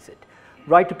operationalize it.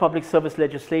 Right to public service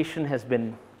legislation has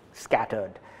been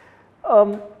scattered.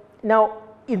 Now,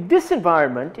 in this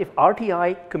environment, if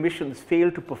RTI commissions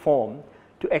fail to perform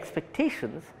to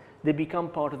expectations, they become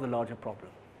part of the larger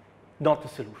problem, not the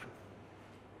solution.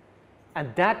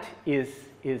 And that is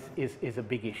a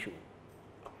big issue.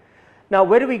 Now,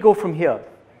 where do we go from here?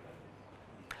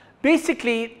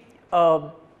 Basically,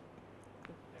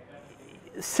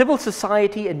 civil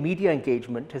society and media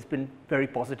engagement has been very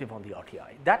positive on the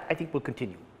RTI. That, I think, will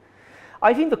continue.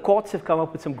 I think the courts have come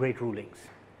up with some great rulings.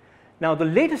 Now, the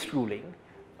latest ruling,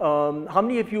 how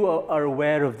many of you are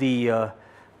aware of the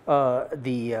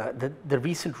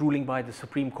recent ruling by the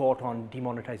Supreme Court on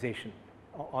demonetization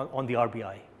on the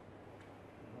RBI?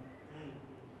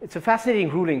 It's a fascinating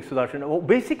ruling, Sudarshan. Well,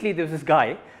 basically, there's this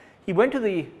guy. He went to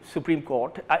the Supreme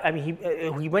Court. I mean,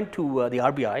 he went to the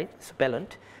RBI,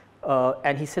 appellant,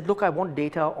 and he said, look, I want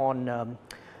data on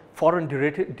foreign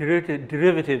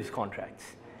derivatives contracts.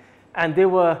 And there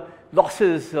were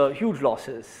losses, huge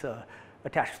losses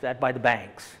attached to that by the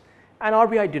banks. And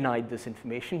RBI denied this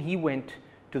information. He went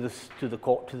to the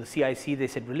court, to the CIC. They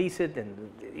said release it,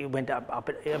 and it went up.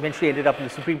 It eventually ended up in the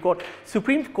Supreme Court.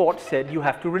 Supreme Court said you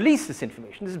have to release this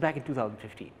information. This is back in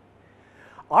 2015.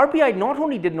 RBI not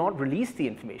only did not release the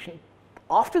information,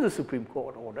 after the Supreme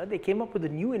Court order, they came up with a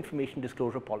new information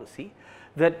disclosure policy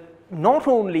that not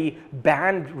only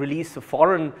banned release of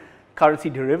foreign currency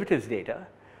derivatives data,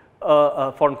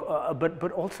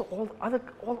 but also all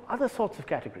other sorts of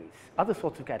categories of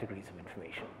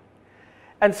information.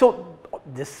 And so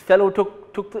this fellow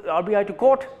took the RBI to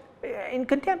court in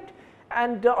contempt,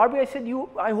 and RBI said,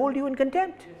 I hold you in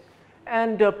contempt.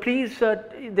 And please,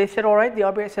 they said, all right, the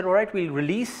RBI said, all right, we'll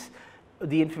release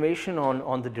the information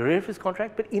on the derivatives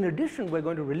contract, but in addition, we're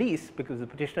going to release, because the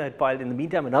petitioner had filed in the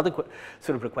meantime another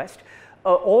sort of request,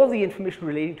 all the information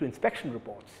relating to inspection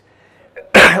reports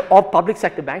of public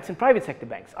sector banks and private sector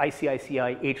banks,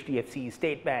 ICICI, HDFC,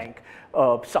 State Bank,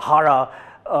 Sahara,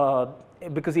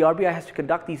 because the RBI has to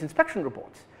conduct these inspection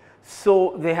reports.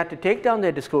 So they had to take down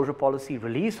their disclosure policy,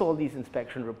 release all these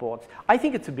inspection reports. I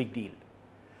think it's a big deal.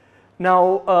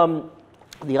 Now,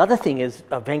 the other thing is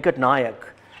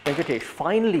Venkatesh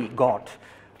finally got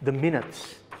the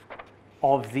minutes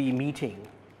of the meeting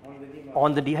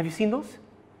on the have you seen those?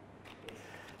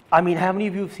 I mean, how many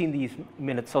of you have seen these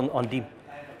minutes on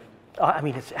I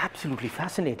mean, it's absolutely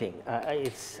fascinating.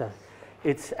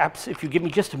 If you give me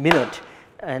just a minute,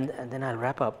 and then I'll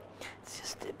wrap up. It's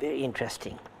just very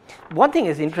interesting. One thing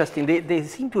is interesting. They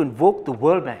seem to invoke the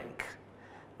World Bank,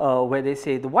 where they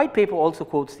say the white paper also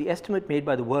quotes the estimate made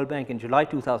by the World Bank in July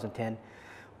 2010,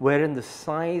 wherein the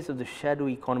size of the shadow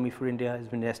economy for India has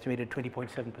been estimated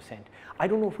 20.7%. I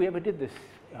don't know if we ever did this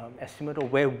estimate or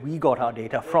where we got our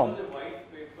data from. There was a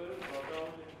white paper brought out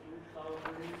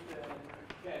in 2012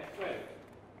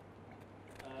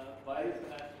 by the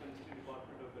Finance Ministry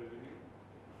Department of Revenue,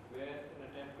 where an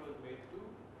attempt was made to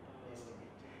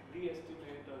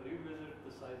re-estimate or revisit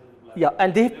the size of the black. Yeah,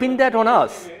 and they pinned that on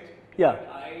us. Yeah.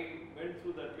 I went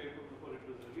through that paper before it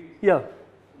was released. Yeah.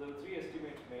 There were 3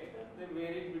 estimates made, and they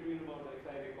varied between about, if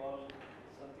I recall,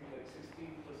 something like 16%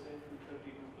 to 32%.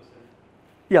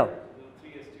 Yeah. So there were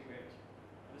 3 estimates.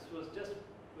 This was just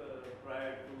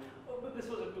prior to, but this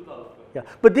was in 2012. Yeah,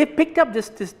 but they picked up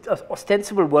this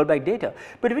ostensible World Bank data.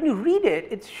 But when you read it,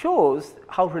 it shows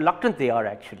how reluctant they are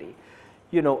actually.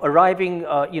 You know, arriving,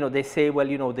 they say, well,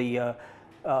 the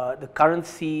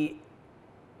currency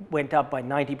went up by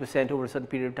 90% over a certain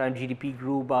period of time. GDP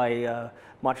grew by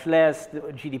much less. The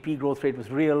GDP growth rate was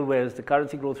real, whereas the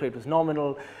currency growth rate was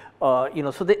nominal.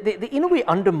 So they in a way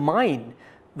undermine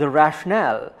the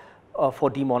rationale for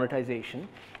demonetization.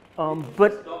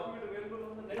 But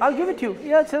I'll give it to you.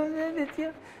 Yeah,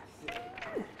 yeah.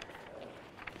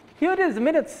 Here it is, the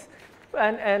minutes,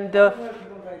 and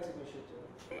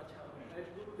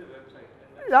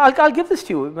I'll give this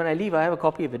to you when I leave. I have a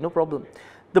copy of it, no problem.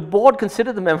 The board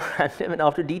considered the memorandum and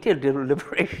after detailed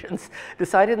deliberations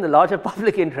decided in the larger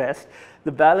public interest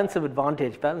the balance of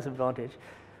advantage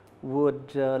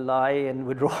would lie in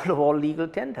withdrawal of all legal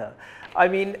tender. I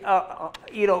mean,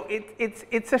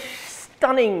 it's a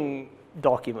stunning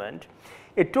document.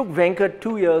 It took Venkat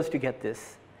 2 years to get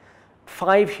this,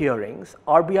 5 hearings.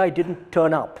 RBI didn't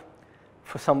turn up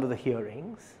for some of the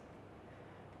hearings.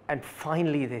 And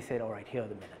finally they said, all right, here are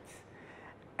the minutes.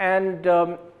 And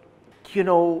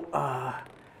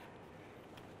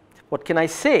what can I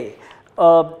say?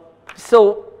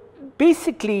 So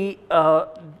basically,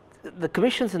 the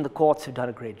commissions and the courts have done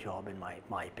a great job, in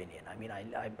my opinion. I mean,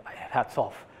 I hats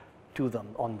off to them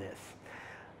on this.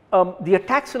 The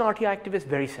attacks on RTI activists,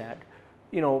 very sad.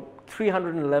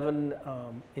 311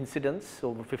 incidents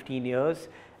over 15 years,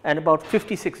 and about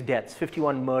 56 deaths,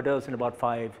 51 murders, and about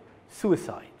 5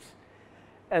 suicides.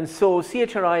 And so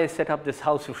CHRI has set up this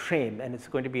house of shame, and it's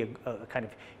going to be a kind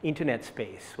of internet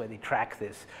space where they track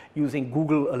this using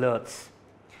Google alerts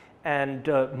and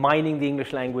mining the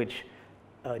English language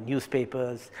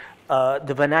newspapers.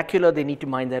 The vernacular, they need to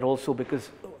mine that also, because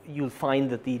you'll find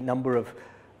that the number of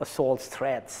assaults,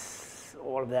 threats,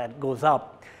 all of that goes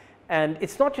up. And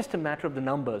it's not just a matter of the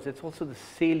numbers, it's also the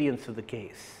salience of the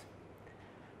case.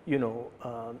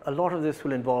 A lot of this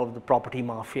will involve the property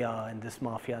mafia and this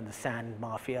mafia and the sand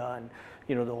mafia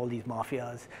and all these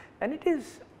mafias, and it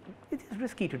is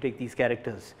risky to take these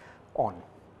characters on.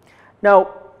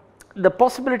 Now, the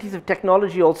possibilities of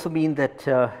technology also mean that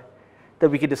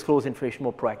we can disclose information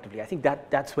more proactively. I think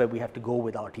that's where we have to go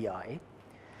with RTI.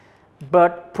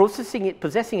 But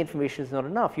possessing information is not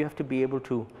enough. You have to be able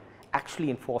to actually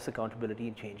enforce accountability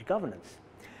and change governance.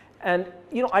 And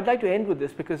I'd like to end with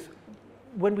this, because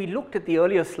when we looked at the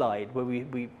earlier slide where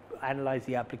we analyzed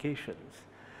the applications,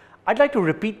 I'd like to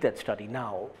repeat that study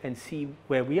now and see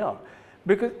where we are.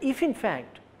 Because if in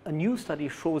fact a new study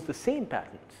shows the same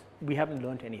patterns, we haven't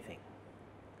learned anything.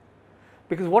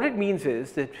 Because what it means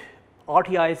is that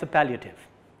RTI is a palliative.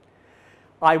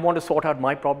 I want to sort out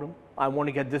my problem, I want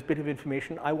to get this bit of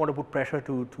information, I want to put pressure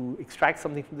to extract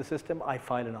something from the system, I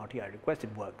file an RTI request,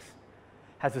 it works.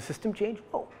 Has the system changed?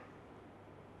 No.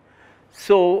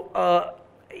 So,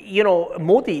 you know,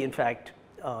 Modi in fact,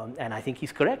 and I think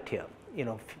he's correct here, you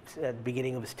know, at the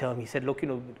beginning of his term he said, look, you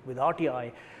know, with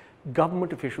RTI,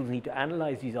 government officials need to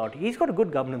analyze these RTI. He's got a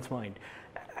good governance mind.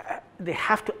 They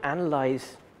have to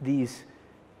analyze these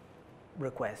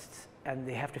requests and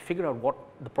they have to figure out what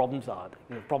the problems are,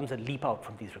 you know, problems that leap out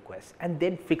from these requests, and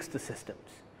then fix the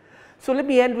systems. So let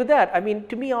me end with that. I mean,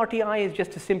 to me, RTI is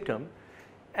just a symptom,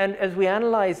 and as we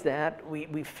analyze that,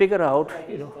 we figure out,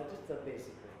 you know, that is the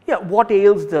basic. yeah, what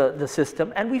ails the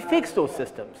system, and we fix those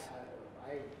systems.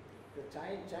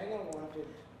 China wanted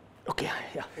Okay,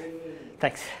 yeah, training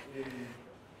thanks. in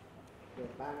the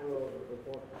Bangalore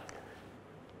report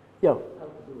Yeah, how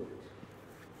to do it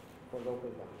for local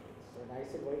governments. And I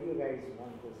said, why do you guys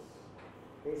want this?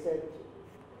 They said,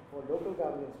 for local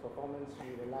governments performance,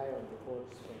 we rely on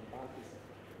reports from party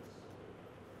secretaries.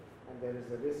 And there is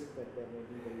a risk that they may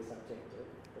be very subjective.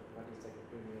 The party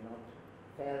secretary may not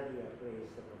fairly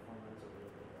appraise the performance of the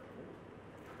local government.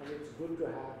 And it's good to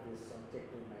have this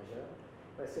objective measure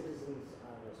where citizens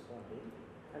are responding,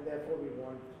 and therefore we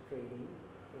want training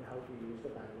in how to use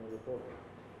the Bangalore report.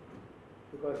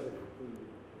 Because if the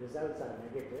results are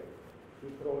negative, we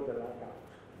throw the lot out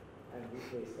and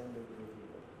replace them with new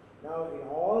people. Now, in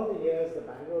all the years the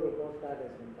Bangalore report card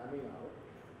has been coming out,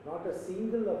 not a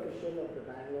single official of the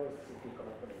Bangalore City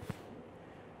Corporation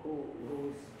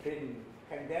who's been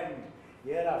condemned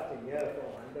year after year for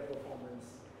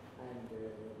underperformance and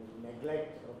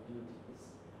neglect of duties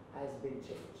has been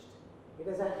changed. It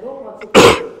has had no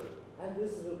consequences, and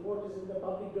this report is in the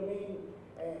public domain,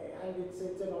 and it's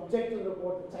an objective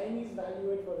report. The Chinese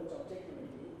value it for its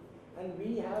objectivity, and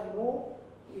we have no,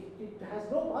 it has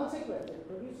no consequence. It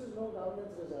produces no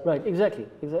governance result. right, exactly.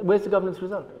 Where's the governance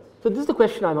result? So this is the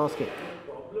question I'm asking. The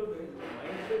problem is the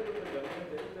mindset of the government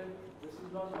is that this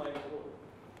is not my report.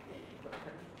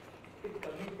 It's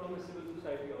coming from a civil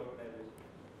society organization.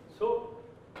 So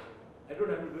I don't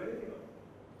have to do anything on it.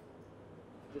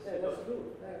 Just Yeah, that's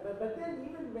true. But then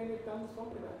even when it comes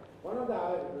from, one of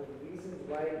the reasons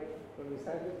why when we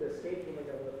started the state human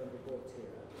development reports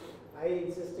here, I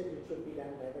insisted it should be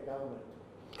done by the government.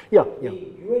 Yeah, yeah.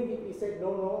 The UNDP said,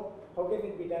 no, how can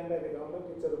it be done by the government?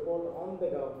 It's a report on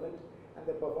the government, and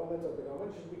the performance of the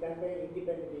government should be done by an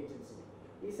independent agency.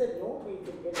 We said, no, we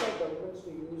can get our governments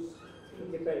to use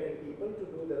independent people to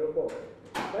do the report.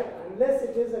 But unless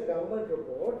it is a government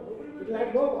report, it will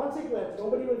have no consequence.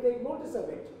 Nobody will take notice of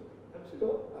it.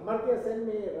 So Amartya Sen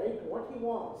may write what he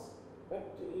wants, but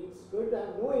it's going to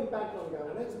have no impact on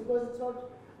governance because it's not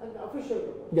an official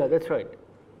report. Yeah, that's right.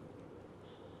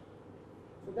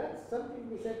 So that's something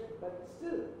we said, but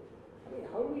still, I mean,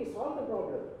 how do we solve the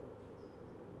problem?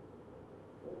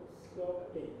 What's your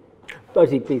take?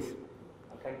 Percy, please.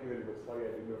 Thank you very much. Sorry,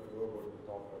 I didn't know about the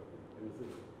talk. And this is,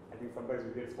 I think sometimes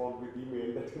we get swamped with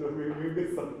email that we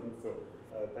miss something. So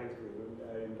thanks for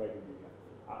inviting me.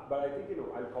 But I think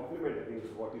I'll compliment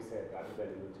what you said rather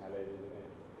than challenge.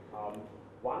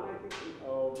 One, I think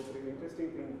the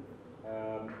interesting thing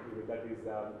that is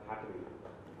happening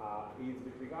is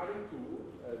with regarding to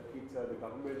the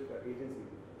government agency.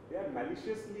 They are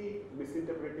maliciously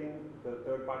misinterpreting the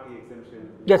third-party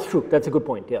exemption. That's true. That's a good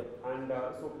point. Yeah. And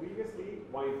so previously,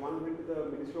 when one went to the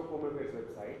Ministry of Home Affairs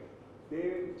website,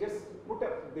 they just put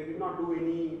up. They did not do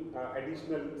any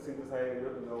additional synthesizing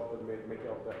of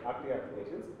the RTI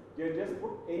applications. They just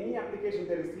put any application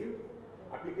they received,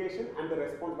 and the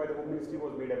response by the Home Ministry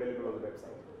was made available on the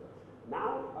website.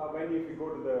 Now, if you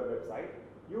go to the website,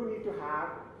 you need to have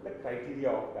the criteria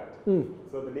of that.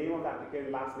 So the name of the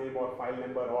applicant, last name or file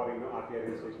number or RTI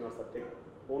registration or subject.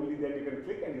 Only then you can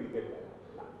click and you will get that.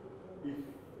 If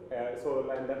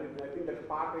and that is, I think that's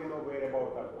part where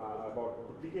about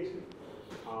duplication.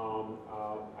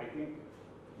 I think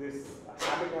this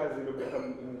habit has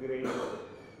become ingrained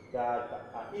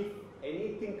that if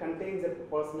anything contains a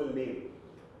personal name,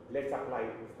 let's apply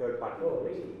this third party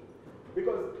information.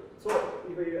 Because so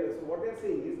what they are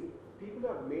saying is people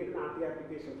have made an RTI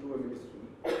application through a ministry.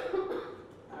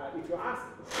 If you ask,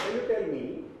 can you tell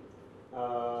me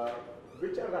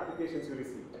which are the applications you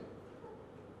received?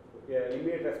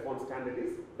 Immediate response standard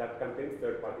is that contains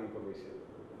third party information,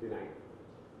 denied.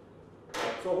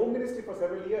 So Home Ministry for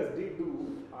several years did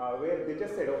do where they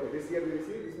just said, okay, this year we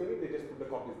received this many, they just put the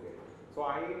copies there. So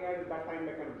I at that time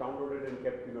I kind of downloaded and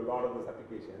kept a lot of those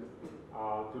applications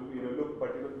to look,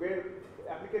 but where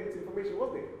applicants' information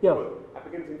was there. Yeah.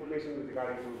 Applicants' information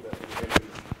regarding to the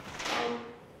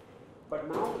but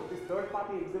now this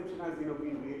third-party exemption has been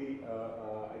really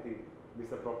I think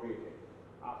misappropriated.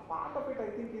 Part of it I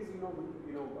think is since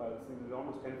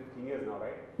almost 10-15 years now,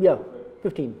 right? Yeah,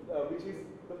 15. Which is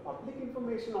the public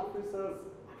information officers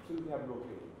actually have no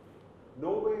training.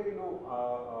 Nowhere,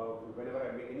 whenever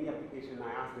I make any application,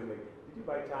 I ask them like, did you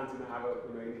by chance have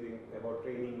anything about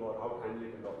training or how to handle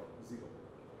it and all? Zero.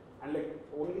 And like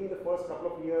only in the first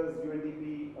couple of years,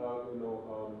 UNDP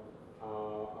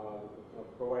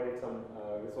provided some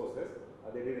resources.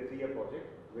 They did a 3-year project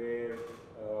where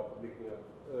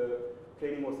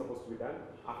training was supposed to be done.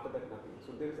 After that, nothing.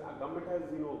 So there's government has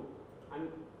and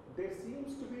there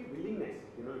seems to be willingness,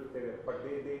 but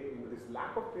this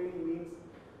lack of training means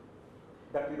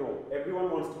that everyone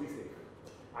wants to be safe.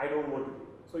 I don't want to be.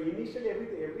 So initially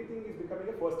everything is becoming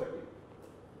a first appeal.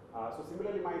 So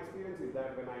similarly, my experience is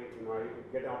that when I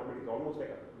get an automatic, almost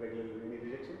like a regular any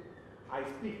rejection, I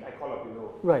speak, I call up,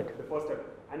 right. The first step,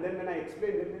 and then when I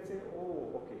explain, then they say,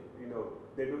 oh, okay,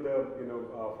 they do the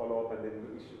follow up and then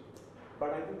the issue.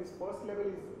 But I think this first level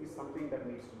is something that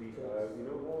needs to be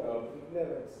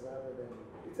ignorance rather than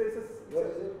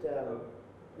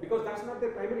because that's not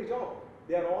their primary job.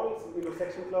 They are all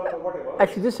section clerk or whatever.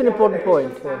 Actually, this is an important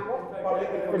point.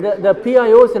 The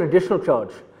PIO is an additional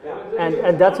charge,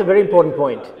 and that's a very important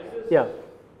point. Yeah.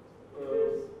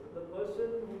 The person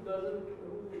who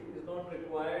is not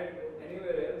required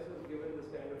anywhere else is given this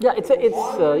kind of. Yeah,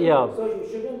 yeah. So you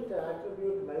shouldn't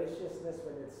attribute maliciousness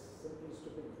when it's simply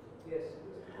stupidity. Yes.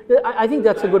 I think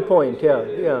that's a good point. Yeah.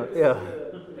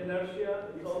 Inertia,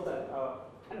 it's all that.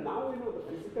 And now the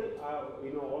physical,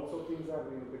 also things are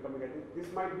becoming. I think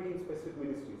this might be in specific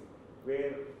ministries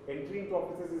where entering to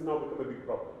offices is now become a big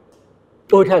problem.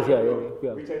 Oh, it has, yeah.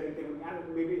 Which I think,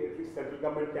 and maybe at least central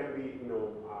government can be,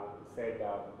 said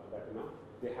that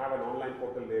they have an online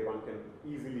portal where one can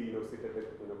easily, sit at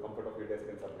the comfort of your desk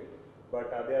and submit. But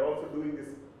they are also doing this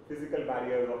physical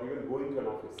barriers of even going to an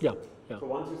office. Yeah. So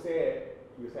once you say,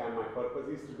 my purpose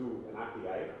is to do an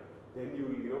RTI, then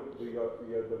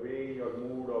the way your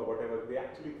mood or whatever, they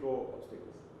actually throw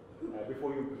obstacles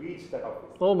before you reach that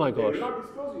office. Oh my gosh. They will not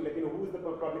disclose you, who is the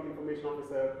public information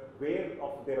officer, where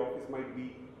of their office might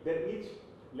be. Then each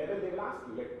level they will ask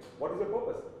you, what is your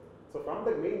purpose? So from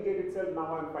the main gate itself,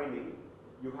 now I'm finding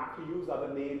you have to use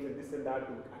other names and this and that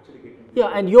to actually get into. Yeah,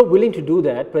 and you're willing to do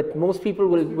that, but most people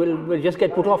will just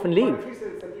get put off and leave. But at least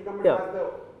the central government has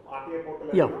the RTI portal.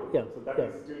 So that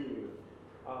is still.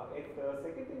 The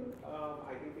second thing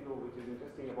I think which is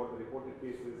interesting about the reported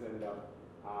cases, and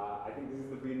I think this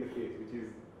has been the case, which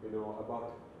is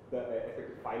about the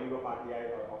effective filing of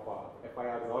RTI or of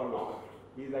FIRs or not,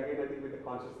 is again I think with the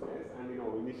consciousness, and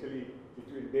initially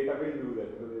data will do that.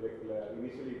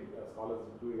 Initially scholars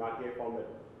doing RTI found that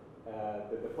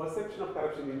the perception of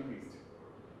corruption increased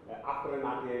after an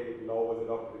RTI law was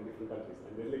adopted in different countries,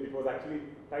 and then it was actually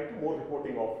tied to more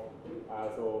reporting of.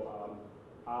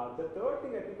 The third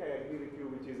thing I think I agree with you,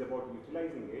 which is about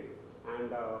utilizing it, and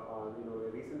the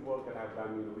recent work that I've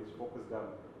done, which focused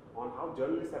on how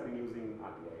journalists have been using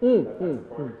RTI. That's a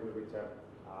project which the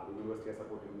university has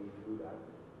supported me to do that.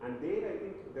 And there, I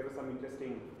think there were some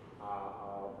interesting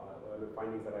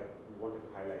findings that I wanted to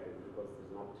highlight because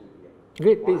there's an opportunity here.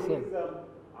 Great, please. One is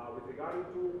with regard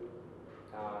to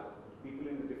people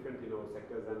in the different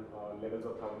sectors and levels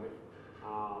of government.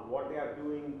 What they are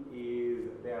doing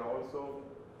is they are also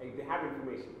they have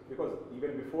information, because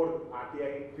even before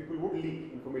RTI, people would leak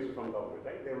information from government,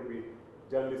 right? There would be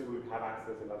journalists who would have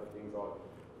access and other things. Or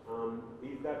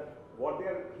is that what they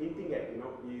are hinting at? Is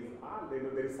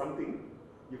there is something,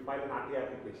 you file an RTI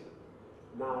application.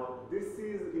 Now this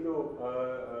is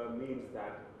means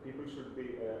that people should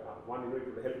be one it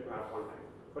would help to have contact,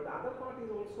 but the other part is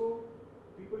also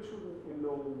people should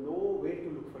know where to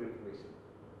look for information.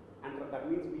 And that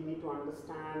means we need to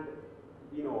understand,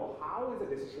 how is a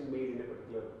decision made in a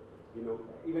particular,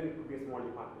 even it could be a small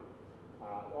department.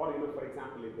 Or, for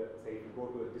example, if if you go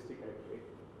to a district collectorate,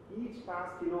 each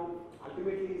task,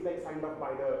 ultimately is signed off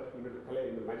by the,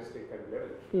 the magistrate kind of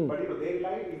level. But, they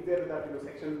is there that,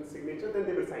 section signature, then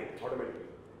they will sign automatically.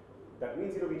 That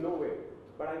means, we know where.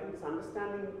 But I think this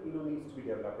understanding, needs to be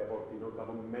developed about,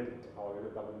 government or,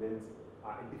 governance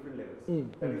at different levels.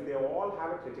 That is, they all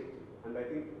have a trajectory. And I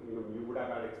think you would have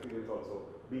had experience also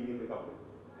being in the government,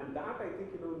 and that I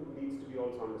think needs to be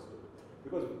also understood,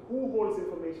 because who holds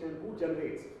information, who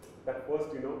generates that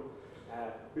first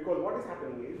because what is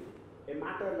happening is a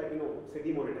matter like say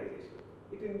demonetization.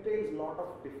 it entails a lot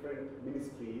of different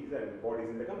ministries and bodies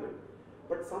in the government.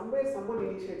 But somewhere someone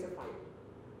initiates a file.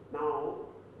 Now,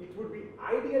 it would be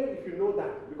ideal if you know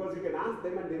that, because you can ask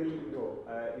them and they will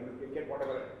get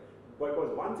whatever.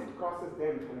 Because once it crosses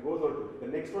them and goes on to the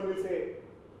next one will say,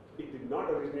 it did not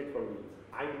originate from me.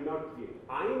 I did not create.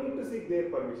 I need to seek their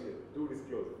permission to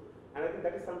disclose. And I think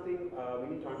that is something we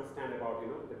need to understand about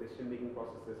the decision-making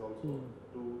processes also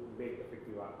to make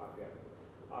effective RTI.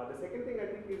 The second thing I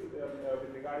think is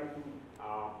with regarding to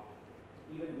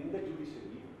even in the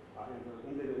judiciary,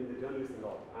 in the journalists and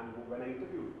all. And when I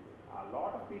interviewed, a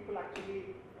lot of people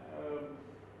actually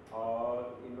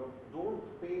don't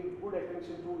pay good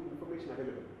attention to information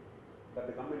available that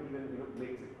the government even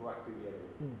makes it proactively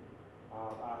available.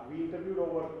 We interviewed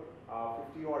over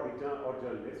 50 odd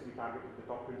journalists. We targeted the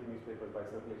top 20 newspapers by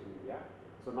circulation media.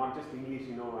 So not just English,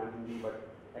 and Hindi,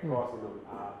 but across,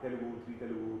 Telugu, 3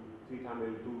 Tamil,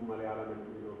 2 Malayalam, and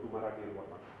 2 Marathi and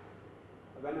whatnot.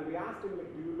 When we asked him,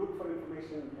 like, do you look for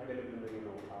information available in the,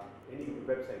 any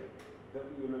website?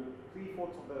 3/4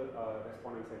 of the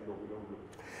respondents said no, we don't look.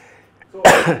 So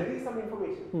there is some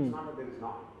information. It's not that there is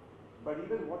not, but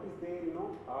even what is there, is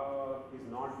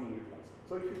not being utilized.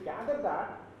 So if you gather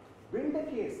that, build a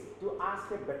case to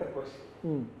ask a better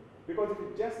question. Because if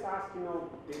you just ask,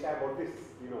 data about this,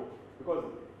 because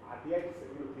RTI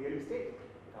clearly states,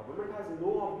 government has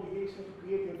no obligation to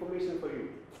create information for you.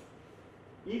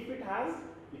 If it has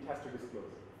to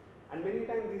disclose. And many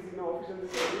times these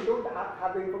officials say, we don't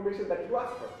have the information that you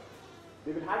asked for.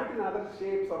 They will have it in other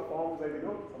shapes or forms and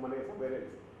somewhere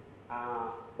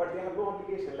else. But they have no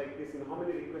obligation like this, how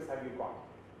many requests have you got?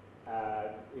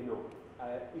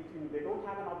 They don't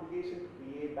have an obligation to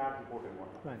create that report and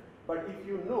whatnot. Right. But if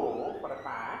you know for a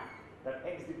fact that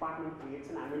X department creates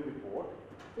an annual report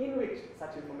in which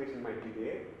such information might be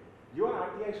there, your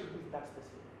RTI should be that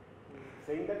specific.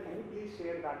 Saying that, can you please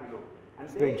share that, and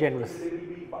it's very generous. They will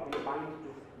be bound to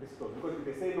disclose, because if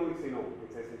they say no, it's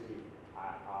essentially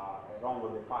wrong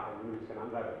on their part, and which can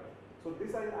unravel. So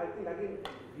this, I think again,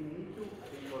 we need to,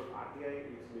 for RTI,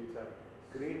 it's a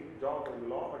great job in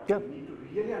law, but we need to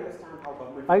really understand how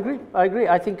government. I agree.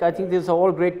 I think these are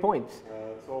all great points.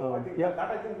 So I think that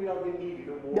I think we need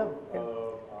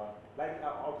more. Like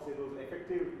I would say those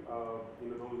effective,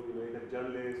 either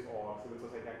journalists or civil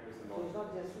society activists and all. So it's not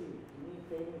just we need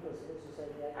training for civil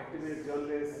society activists,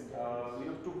 journalists,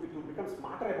 to become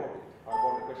smarter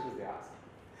about the questions they ask.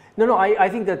 No, I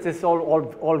think that this is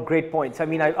all great points. I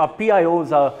mean, our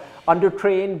PIOs are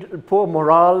undertrained, poor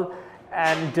morale,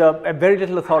 and very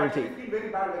little authority. I feel very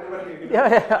bad whenever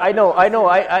Yeah, I know.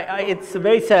 It's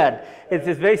very sad. It's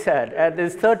very sad. And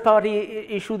this third-party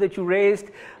issue that you raised,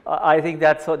 I think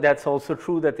that's also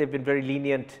true, that they've been very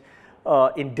lenient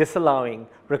in disallowing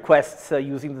requests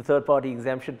using the third-party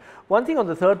exemption. One thing on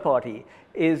the third party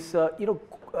is,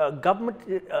 government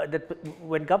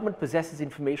when government possesses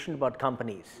information about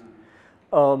companies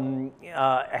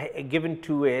given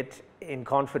to it in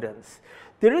confidence,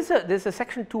 there's a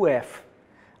section 2F.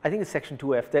 I think it's section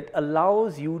 2F that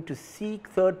allows you to seek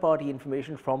third-party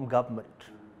information from government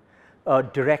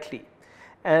directly.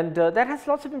 And that has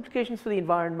lots of implications for the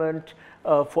environment,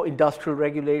 for industrial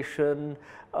regulation,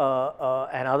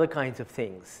 and other kinds of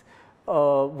things,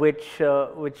 which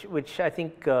I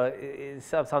think is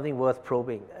something worth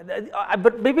probing.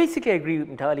 But basically, I agree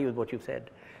entirely with what you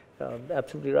said.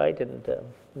 Absolutely right, and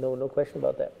no question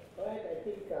about that. All right, I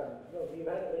think we've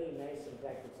had a very nice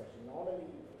interactive session. Normally,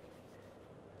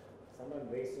 someone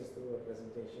races through a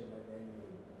presentation and then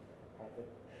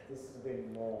this has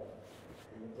been more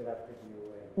interrupted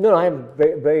you. And No, I am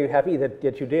very happy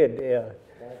that you did. Yeah.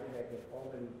 I think I can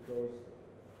formally close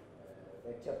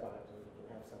lecture part and we can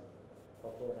have some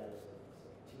pakoras and some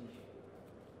tea.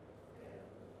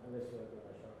 Unless you are going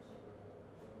to shop something.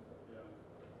 Yeah,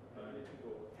 I need to go.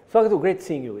 Swagatu, great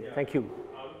seeing you. Yeah. Thank you.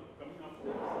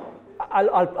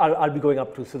 I'll be going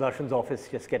up to Sudarshan's office,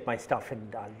 just get my stuff,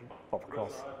 and I'll pop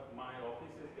across. My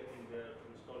office is getting there,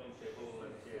 installing table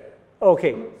and chair.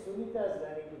 Okay. Sunita is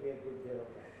learning to be a good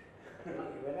bureaucrat.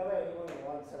 Whenever anyone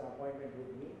wants an appointment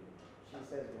with me, she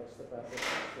says, "What's the purpose?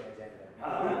 What's the agenda?"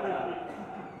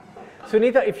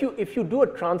 Sunita, if you do a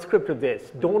transcript of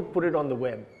this, don't put it on the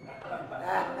web,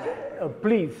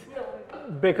 please,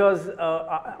 because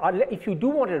if you do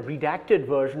want a redacted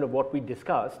version of what we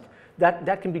discussed,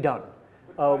 that can be done.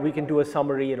 We can do a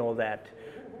summary and all that,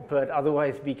 but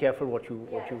otherwise, be careful what you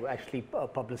actually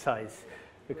publicize,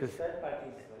 because Third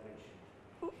parties were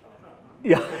mentioned.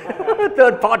 yeah,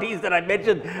 third parties that I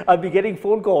mentioned, I'll be getting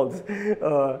phone calls.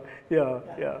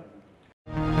 Yeah.